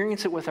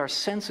experience it with our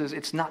senses,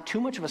 it's not too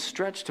much of a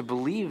stretch to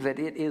believe that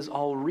it is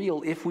all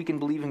real if we can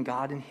believe in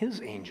God and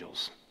his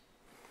angels.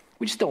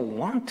 We just don't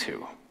want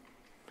to.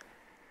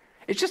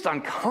 It's just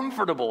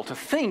uncomfortable to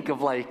think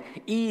of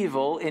like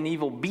evil and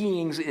evil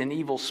beings and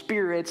evil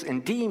spirits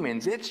and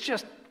demons. It's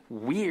just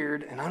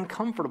weird and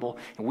uncomfortable,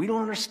 and we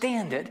don't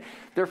understand it.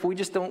 Therefore, we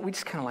just kind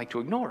of like to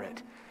ignore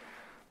it.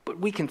 But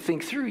we can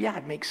think through,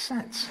 it makes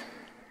sense.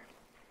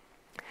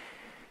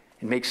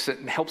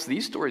 It helps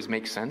these stories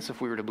make sense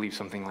if we were to believe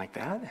something like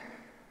that.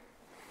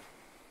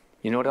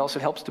 You know what else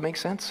it helps to make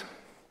sense?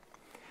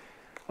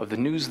 Of the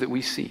news that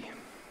we see.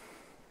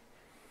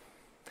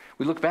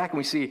 We look back and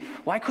we see,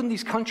 why couldn't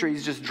these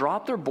countries just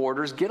drop their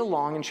borders, get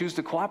along, and choose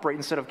to cooperate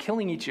instead of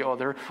killing each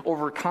other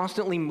over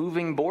constantly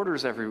moving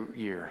borders every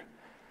year?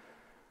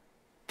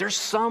 There's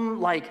some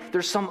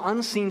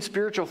unseen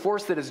spiritual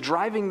force that is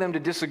driving them to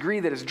disagree,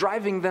 that is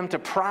driving them to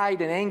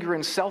pride and anger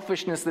and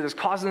selfishness, that is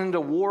causing them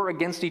to war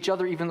against each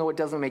other, even though it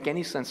doesn't make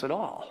any sense at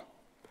all.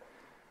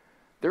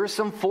 There is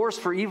some force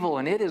for evil,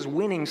 and it is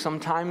winning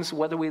sometimes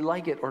whether we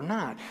like it or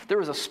not.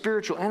 There is a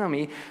spiritual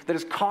enemy that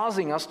is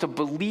causing us to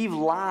believe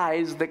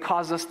lies that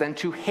cause us then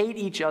to hate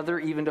each other,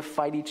 even to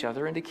fight each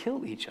other and to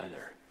kill each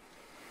other.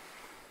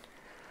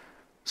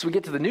 So we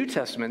get to the New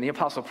Testament, the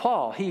Apostle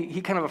Paul,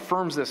 he kind of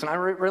affirms this, and I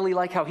really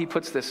like how he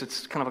puts this.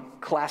 It's kind of a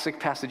classic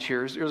passage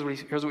here. Here's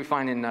what we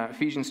find in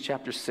Ephesians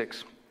chapter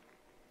 6.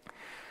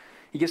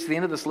 He gets to the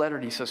end of this letter,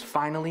 and he says,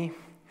 finally,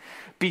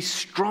 be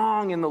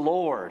strong in the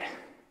Lord.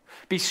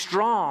 Be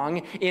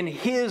strong in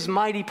his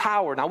mighty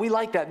power. Now, we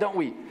like that, don't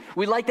we?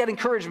 We like that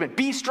encouragement.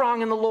 Be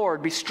strong in the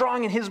Lord. Be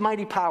strong in his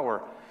mighty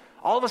power.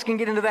 All of us can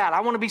get into that.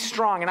 I want to be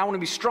strong, and I want to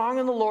be strong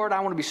in the Lord. I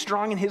want to be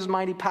strong in his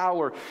mighty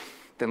power.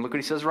 Then look what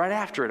he says right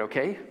after it,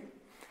 okay?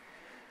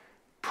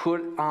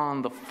 Put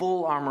on the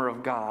full armor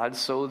of God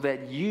so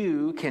that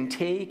you can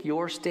take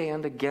your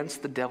stand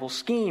against the devil's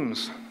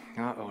schemes.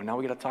 Now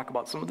we got to talk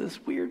about some of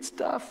this weird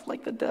stuff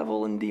like the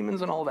devil and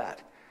demons and all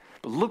that.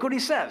 But look what he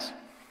says.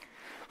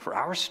 For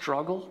our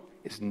struggle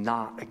is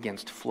not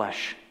against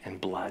flesh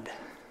and blood,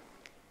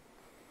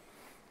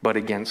 but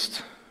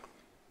against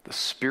the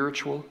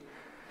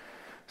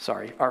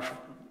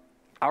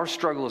Our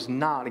struggle is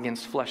not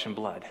against flesh and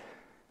blood,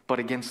 but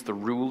against the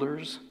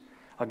rulers,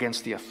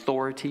 against the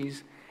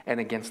authorities, and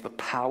against the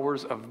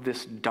powers of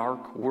this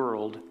dark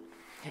world,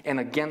 and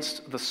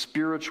against the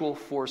spiritual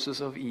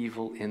forces of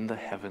evil in the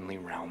heavenly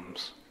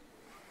realms.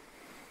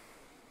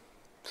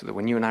 So that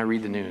when you and I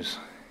read the news,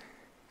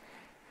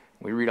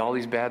 we read all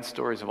these bad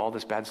stories of all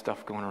this bad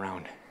stuff going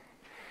around,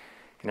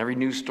 and every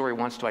news story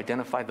wants to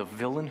identify the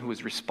villain who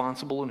is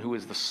responsible and who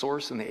is the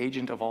source and the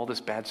agent of all this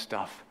bad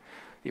stuff.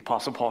 The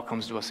Apostle Paul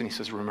comes to us and he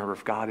says, remember,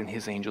 if God and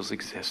his angels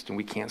exist and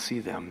we can't see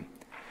them,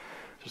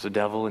 there's a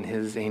devil and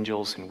his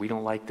angels, and we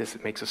don't like this.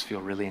 It makes us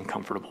feel really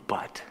uncomfortable.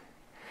 But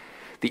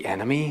the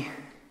enemy,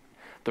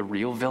 the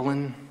real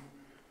villain,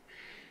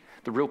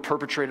 the real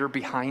perpetrator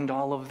behind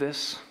all of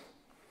this,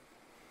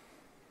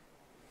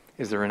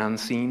 is there an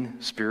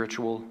unseen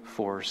spiritual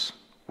force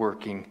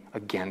working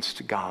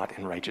against God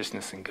and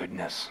righteousness and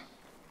goodness.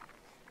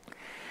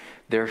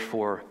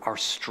 Therefore, our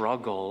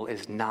struggle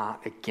is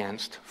not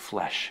against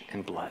flesh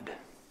and blood,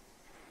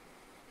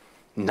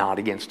 not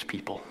against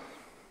people.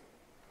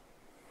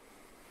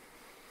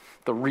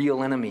 The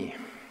real enemy,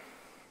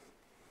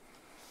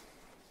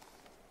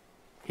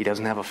 he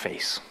doesn't have a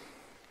face.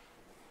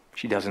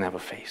 She doesn't have a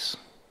face.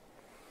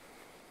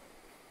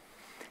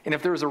 And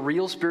if there's a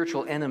real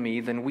spiritual enemy,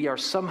 then we are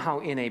somehow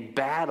in a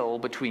battle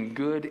between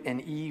good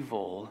and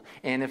evil.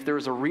 And if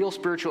there's a real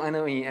spiritual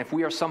enemy, if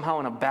we are somehow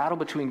in a battle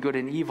between good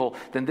and evil,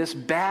 then this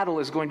battle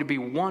is going to be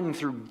won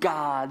through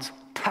God's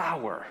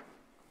power,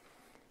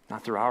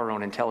 not through our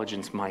own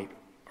intelligence, might,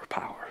 or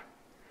power.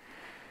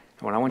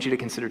 And what I want you to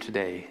consider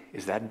today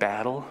is that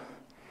battle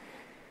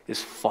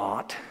is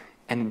fought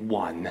and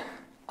won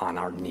on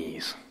our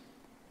knees.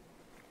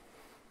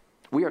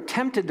 We are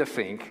tempted to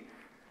think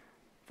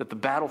that the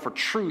battle for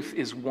truth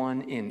is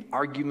won in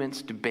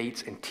arguments,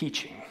 debates, and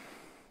teaching.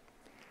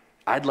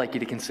 I'd like you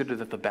to consider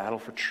that the battle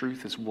for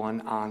truth is won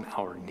on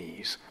our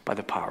knees by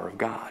the power of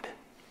God.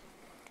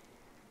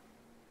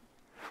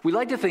 We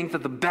like to think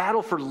that the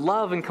battle for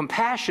love and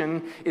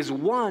compassion is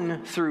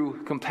won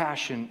through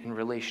compassion in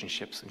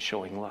relationships and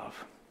showing love.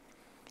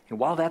 And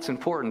while that's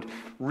important,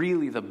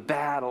 really the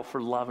battle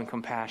for love and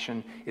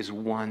compassion is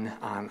won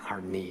on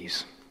our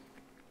knees.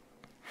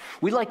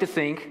 We like to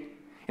think,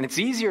 and it's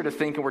easier to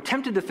think, and we're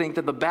tempted to think,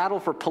 that the battle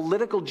for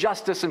political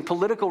justice and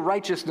political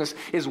righteousness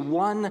is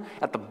won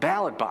at the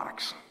ballot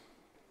box.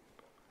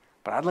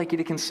 But I'd like you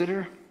to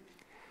consider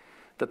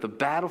that the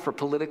battle for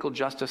political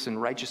justice and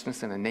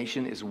righteousness in a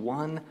nation is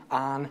won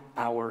on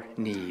our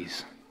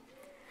knees.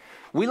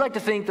 We like to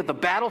think that the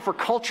battle for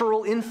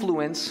cultural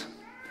influence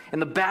and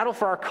the battle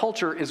for our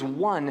culture is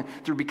won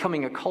through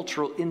becoming a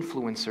cultural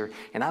influencer.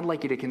 And I'd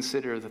like you to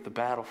consider that the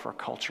battle for our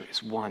culture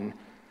is won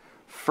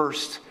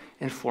first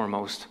and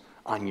foremost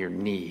on your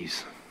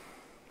knees.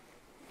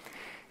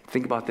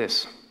 Think about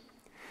this.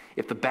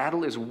 If the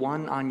battle is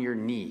won on your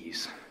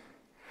knees,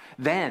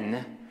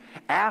 then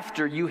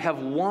after you have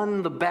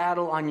won the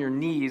battle on your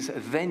knees,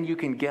 then you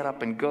can get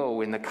up and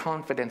go in the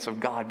confidence of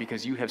God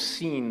because you have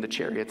seen the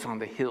chariots on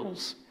the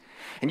hills.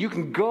 And you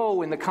can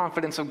go in the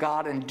confidence of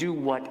God and do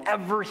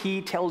whatever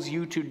he tells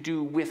you to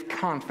do with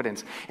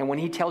confidence. And when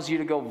he tells you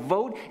to go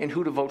vote and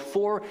who to vote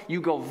for,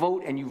 you go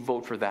vote and you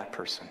vote for that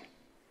person.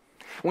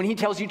 When he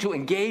tells you to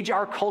engage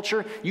our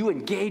culture, you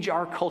engage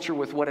our culture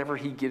with whatever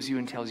he gives you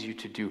and tells you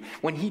to do.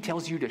 When he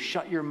tells you to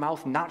shut your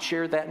mouth, not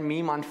share that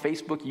meme on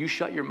Facebook, you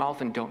shut your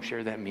mouth and don't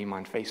share that meme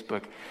on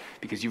Facebook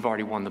because you've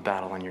already won the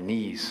battle on your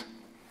knees.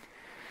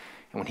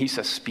 And when he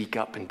says speak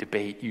up and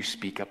debate, you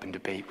speak up and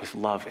debate with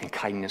love and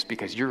kindness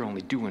because you're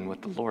only doing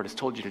what the Lord has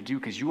told you to do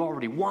because you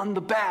already won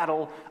the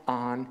battle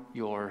on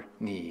your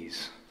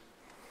knees.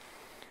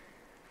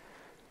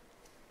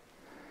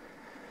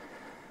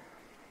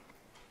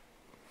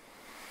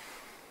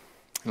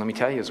 And let me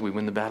tell you, as we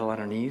win the battle on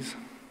our knees,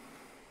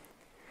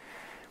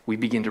 we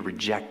begin to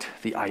reject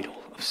the idol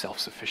of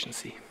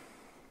self-sufficiency.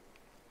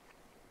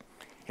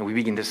 And we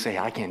begin to say,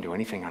 I can't do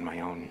anything on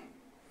my own.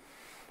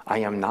 I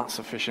am not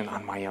sufficient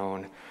on my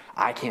own.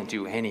 I can't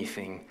do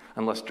anything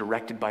unless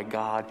directed by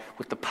God,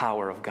 with the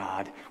power of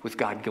God, with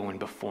God going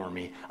before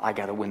me. I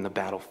got to win the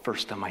battle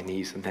first on my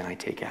knees, and then I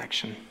take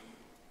action.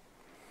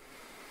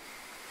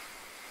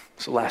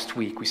 So last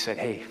week we said,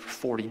 hey,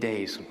 40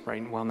 days,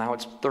 right? Well, now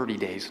it's 30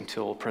 days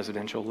until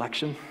presidential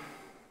election.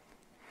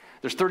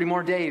 There's 30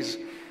 more days.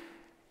 And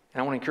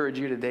I want to encourage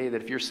you today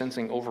that if you're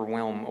sensing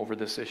overwhelm over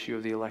this issue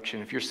of the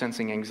election, if you're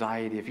sensing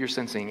anxiety, if you're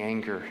sensing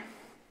anger,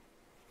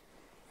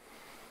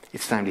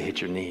 it's time to hit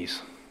your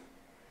knees.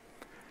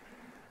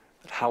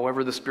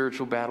 However the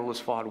spiritual battle is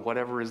fought,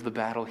 whatever is the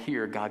battle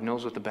here, God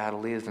knows what the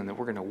battle is, and that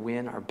we're going to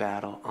win our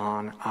battle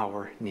on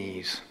our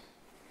knees.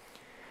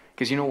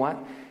 Because you know what?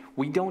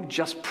 We don't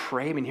just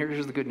pray. I mean,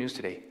 here's the good news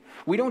today.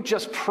 We don't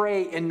just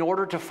pray in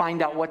order to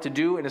find out what to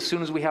do, and as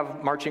soon as we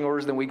have marching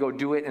orders, then we go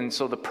do it, and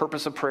so the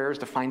purpose of prayer is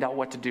to find out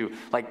what to do.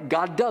 Like,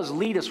 God does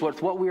lead us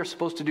with what we are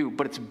supposed to do,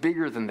 but it's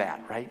bigger than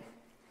that, right?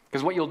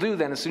 Because what you'll do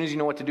then, as soon as you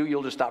know what to do,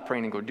 you'll just stop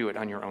praying and go do it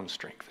on your own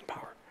strength and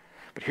power.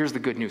 But here's the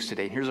good news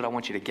today. And here's what I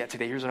want you to get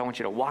today. Here's what I want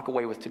you to walk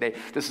away with today.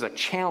 This is a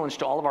challenge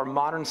to all of our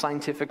modern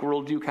scientific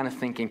worldview kind of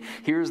thinking.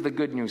 Here's the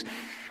good news.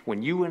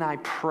 When you and I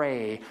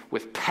pray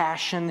with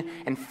passion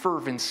and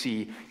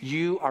fervency,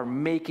 you are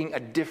making a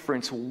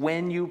difference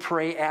when you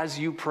pray, as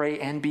you pray,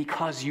 and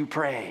because you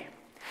pray.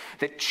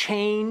 That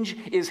change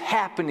is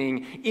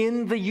happening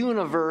in the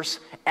universe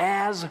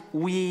as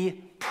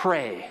we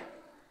pray.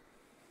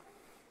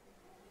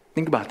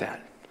 Think about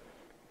that.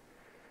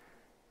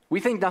 We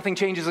think nothing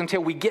changes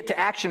until we get to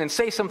action and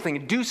say something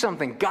and do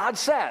something. God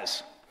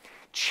says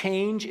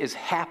change is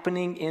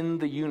happening in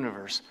the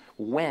universe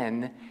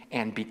when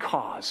and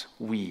because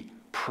we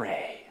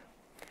pray.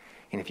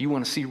 And if you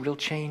want to see real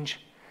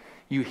change,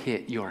 you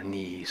hit your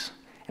knees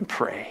and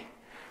pray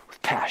with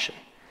passion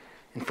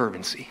and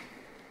fervency.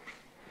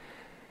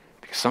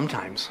 Because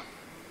sometimes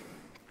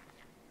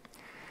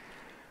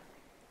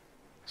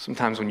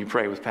when you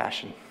pray with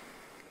passion,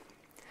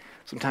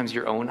 sometimes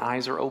your own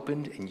eyes are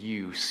opened and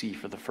you see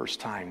for the first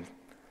time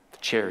the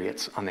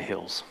chariots on the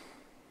hills.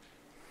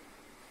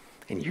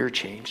 And you're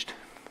changed.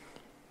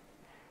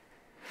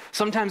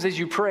 Sometimes as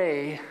you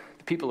pray,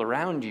 the people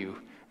around you,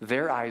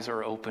 their eyes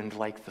are opened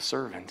like the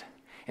servant.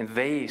 And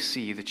they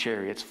see the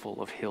chariots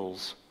full of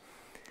hills.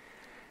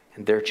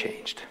 And they're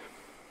changed.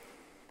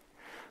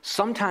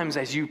 Sometimes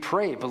as you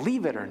pray,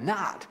 believe it or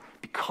not,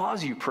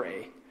 because you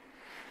pray,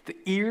 the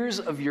ears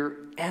of your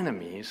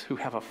enemies who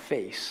have a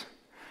face,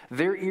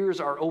 their ears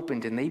are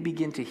opened and they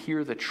begin to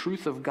hear the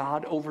truth of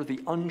God over the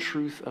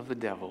untruth of the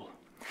devil.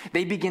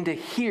 They begin to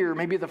hear,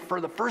 maybe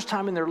for the first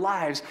time in their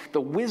lives,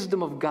 the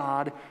wisdom of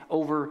God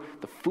over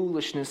the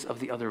foolishness of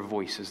the other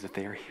voices that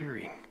they are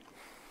hearing.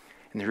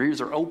 And their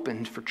ears are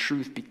opened for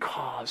truth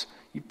because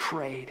you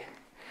prayed.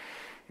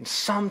 And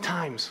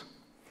sometimes,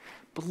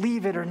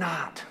 believe it or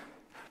not,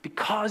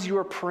 because you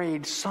are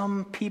prayed,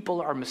 some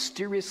people are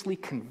mysteriously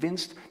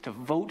convinced to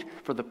vote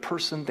for the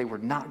person they were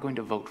not going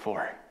to vote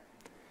for.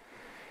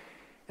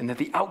 And that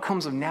the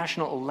outcomes of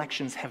national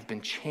elections have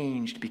been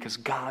changed because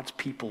God's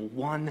people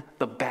won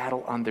the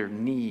battle on their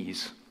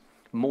knees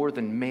more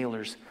than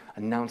mailers,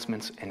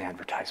 announcements, and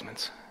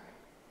advertisements.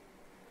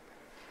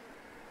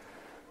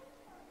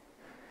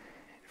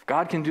 If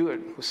God can do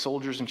it with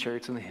soldiers and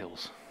chariots in the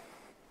hills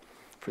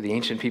for the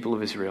ancient people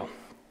of Israel,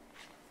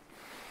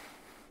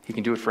 He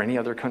can do it for any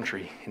other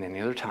country in any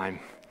other time,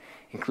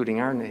 including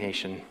our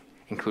nation,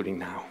 including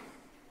now.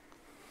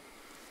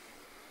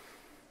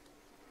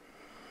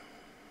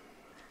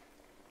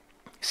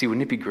 See,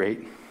 wouldn't it be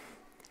great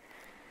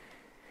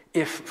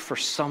if for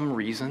some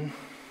reason,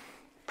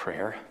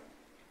 prayer,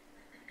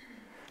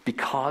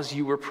 because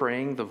you were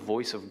praying, the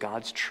voice of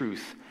God's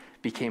truth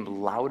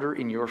became louder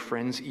in your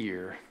friend's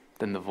ear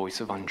than the voice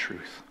of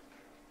untruth?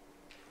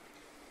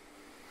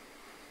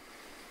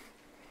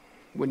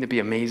 Wouldn't it be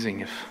amazing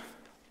if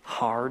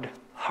hard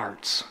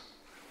hearts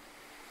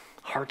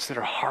that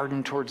are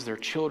hardened towards their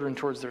children,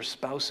 towards their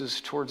spouses,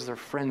 towards their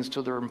friends,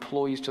 to their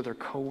employees, to their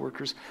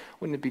coworkers,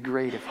 wouldn't it be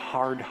great if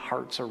hard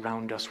hearts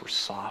around us were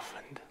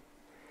softened?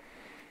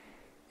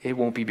 It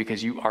won't be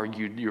because you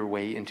argued your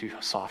way into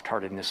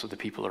soft-heartedness with the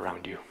people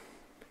around you.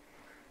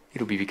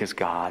 It'll be because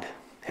God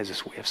has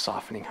this way of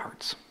softening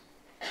hearts.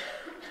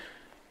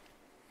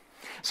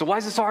 So why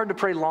is it so hard to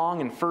pray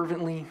long and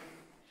fervently?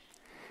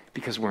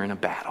 Because we're in a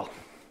battle.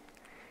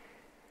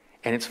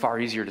 And it's far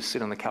easier to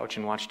sit on the couch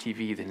and watch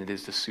TV than it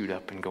is to suit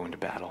up and go into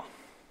battle.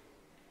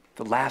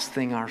 The last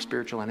thing our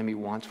spiritual enemy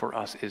wants for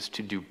us is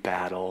to do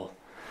battle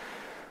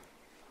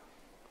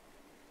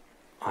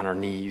on our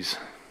knees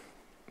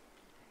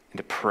and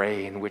to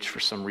pray, in which for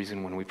some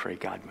reason when we pray,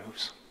 God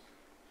moves.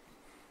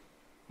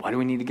 Why do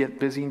we need to get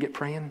busy and get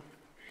praying?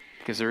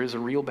 Because there is a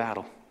real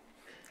battle.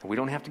 We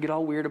don't have to get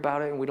all weird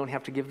about it, and we don't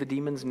have to give the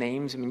demons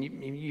names. I mean,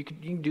 you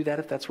can do that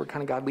if that's where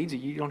kind of God leads you.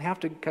 You don't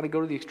have to kind of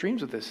go to the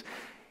extremes with this.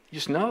 You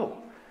just know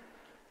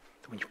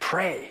that when you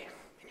pray,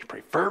 and you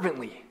pray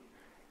fervently,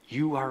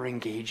 you are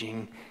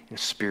engaging in a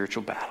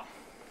spiritual battle.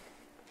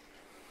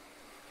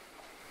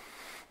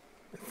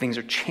 Things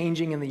are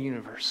changing in the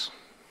universe.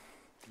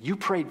 You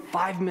prayed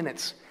 5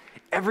 minutes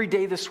every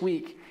day this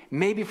week,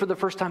 maybe for the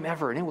first time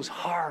ever, and it was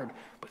hard,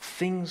 but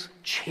things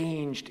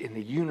changed in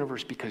the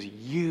universe because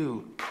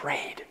you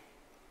prayed.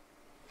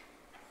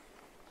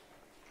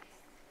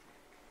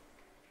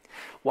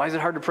 Why is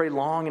it hard to pray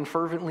long and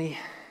fervently?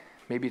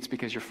 Maybe it's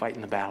because you're fighting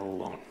the battle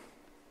alone.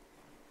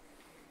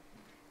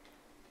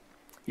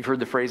 You've heard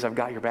the phrase, "I've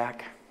got your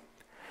back."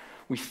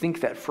 We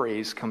think that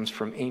phrase comes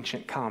from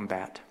ancient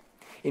combat,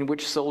 in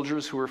which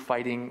soldiers who were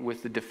fighting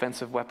with the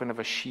defensive weapon of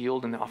a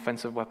shield and the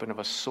offensive weapon of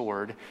a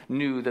sword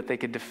knew that they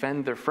could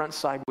defend their front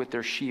side with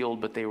their shield,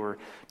 but they were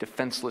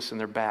defenseless in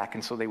their back,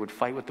 and so they would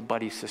fight with the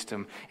buddy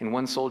system, and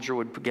one soldier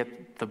would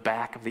get the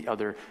back of the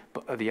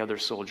other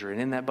soldier, and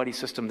in that buddy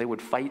system they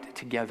would fight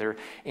together,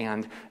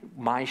 and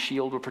my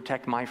shield would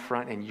protect my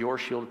front, and your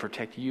shield would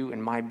protect you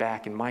and my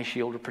back, and my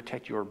shield would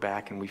protect your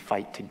back, and we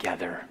fight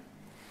together.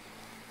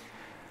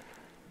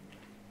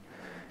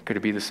 Could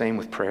it be the same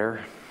with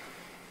prayer?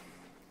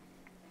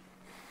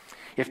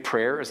 If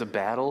prayer is a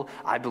battle,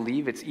 I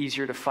believe it's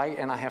easier to fight,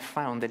 and I have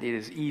found that it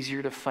is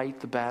easier to fight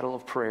the battle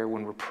of prayer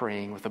when we're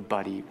praying with a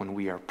buddy, when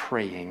we are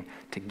praying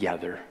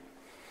together.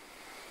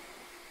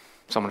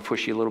 So I'm going to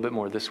push you a little bit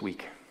more this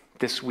week.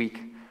 This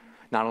week,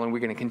 not only are we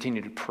going to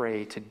continue to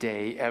pray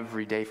today,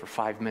 every day for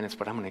 5 minutes,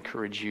 but I'm going to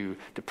encourage you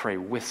to pray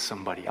with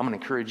somebody. I'm going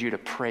to encourage you to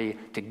pray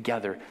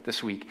together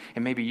this week.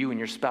 And maybe you and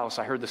your spouse,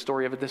 I heard the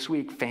story of it this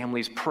week,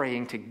 families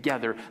praying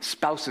together,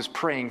 spouses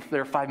praying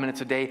their 5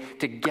 minutes a day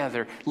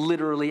together.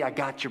 Literally, I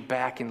got your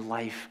back in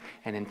life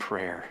and in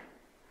prayer.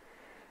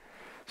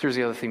 So here's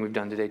the other thing we've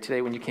done today.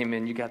 Today, when you came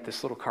in, you got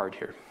this little card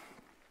here.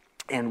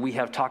 And we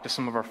have talked to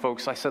some of our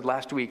folks. I said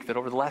last week that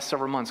over the last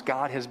several months,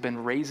 God has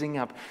been raising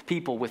up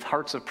people with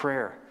hearts of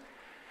prayer.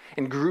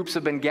 And groups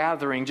have been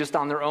gathering just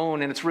on their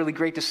own, and it's really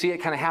great to see it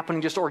kind of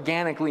happening just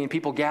organically and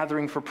people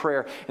gathering for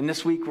prayer. And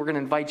this week we're going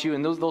to invite you,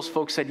 and those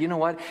folks said, you know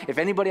what, if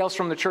anybody else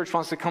from the church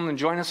wants to come and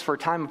join us for a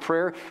time of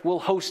prayer, we'll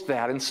host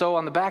that. And so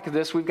on the back of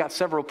this, we've got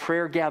several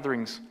prayer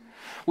gatherings.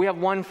 We have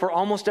one for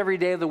almost every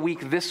day of the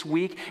week this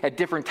week at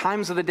different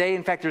times of the day.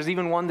 In fact, there's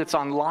even one that's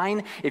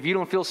online. If you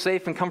don't feel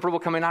safe and comfortable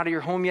coming out of your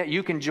home yet,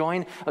 you can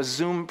join a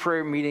Zoom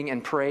prayer meeting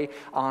and pray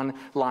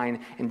online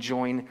and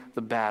join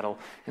the battle.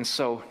 And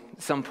so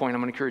at some point,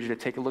 I'm going to encourage you to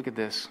take a look at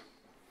this.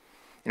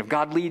 And if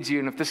God leads you,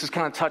 and if this is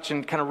kind of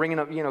touching, kind of ringing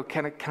up,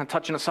 kind of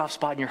touching a soft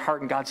spot in your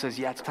heart, and God says,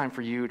 yeah, it's time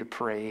for you to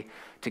pray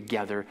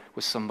together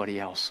with somebody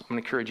else, I'm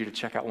going to encourage you to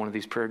check out one of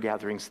these prayer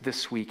gatherings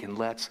this week, and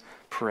let's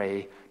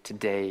pray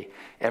today,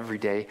 every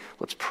day.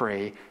 Let's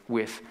pray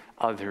with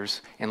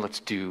others, and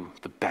let's do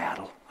the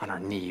battle on our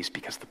knees,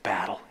 because the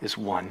battle is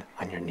won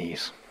on your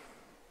knees.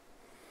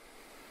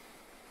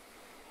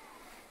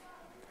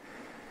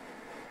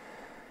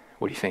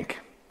 What do you think?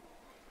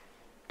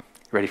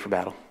 Ready for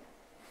battle?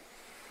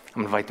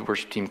 I'm going to invite the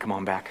worship team, come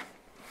on back.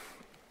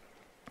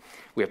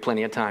 We have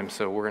plenty of time,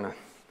 so we're going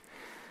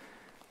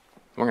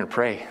to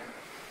pray. And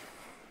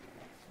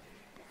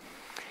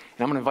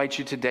I'm going to invite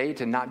you today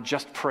to not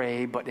just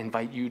pray, but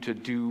invite you to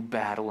do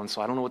battle. And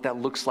so I don't know what that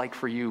looks like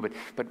for you,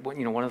 but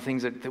one of the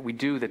things that we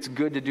do that's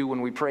good to do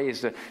when we pray is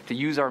to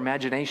use our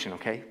imagination,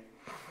 okay?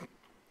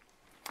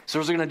 So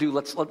what we're going to do,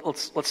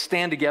 let's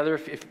stand together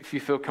if you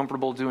feel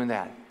comfortable doing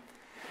that.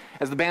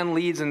 As the band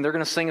leads and they're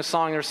going to sing a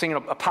song, they're singing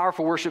a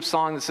powerful worship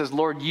song that says,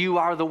 Lord, you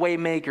are the way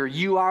maker.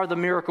 You are the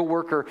miracle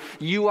worker.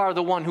 You are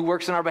the one who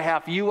works in our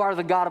behalf. You are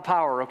the God of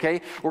power,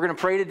 okay? We're going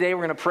to pray today.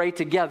 We're going to pray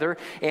together.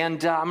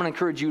 And I'm going to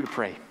encourage you to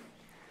pray.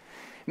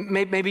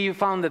 Maybe you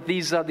found that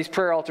these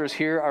prayer altars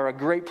here are a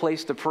great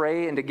place to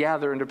pray and to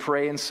gather and to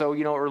pray. And so,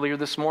 earlier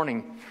this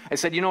morning, I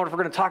said, if we're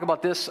going to talk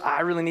about this,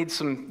 I really need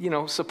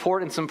some,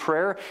 support and some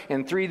prayer.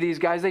 And 3 of these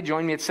guys, they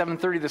joined me at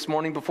 7:30 this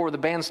morning before the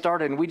band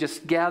started. And we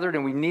just gathered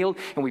and we kneeled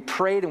and we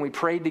prayed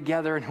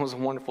together. And it was a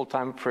wonderful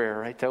time of prayer,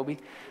 right, Toby?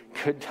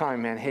 Good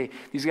time, man. Hey,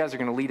 these guys are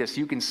going to lead us.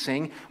 You can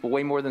sing, but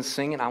way more than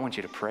singing, I want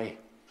you to pray.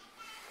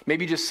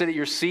 Maybe you just sit at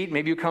your seat.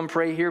 Maybe you come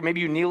pray here.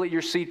 Maybe you kneel at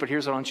your seat. But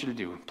here's what I want you to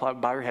do.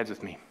 Bow your heads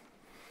with me.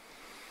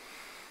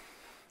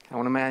 I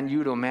want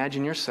you to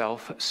imagine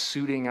yourself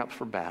suiting up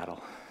for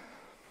battle.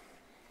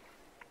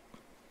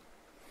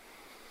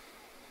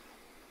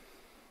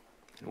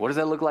 And what does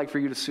that look like for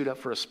you to suit up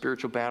for a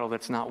spiritual battle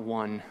that's not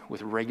won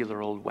with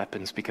regular old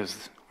weapons,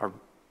 because our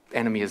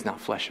enemy is not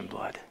flesh and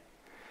blood?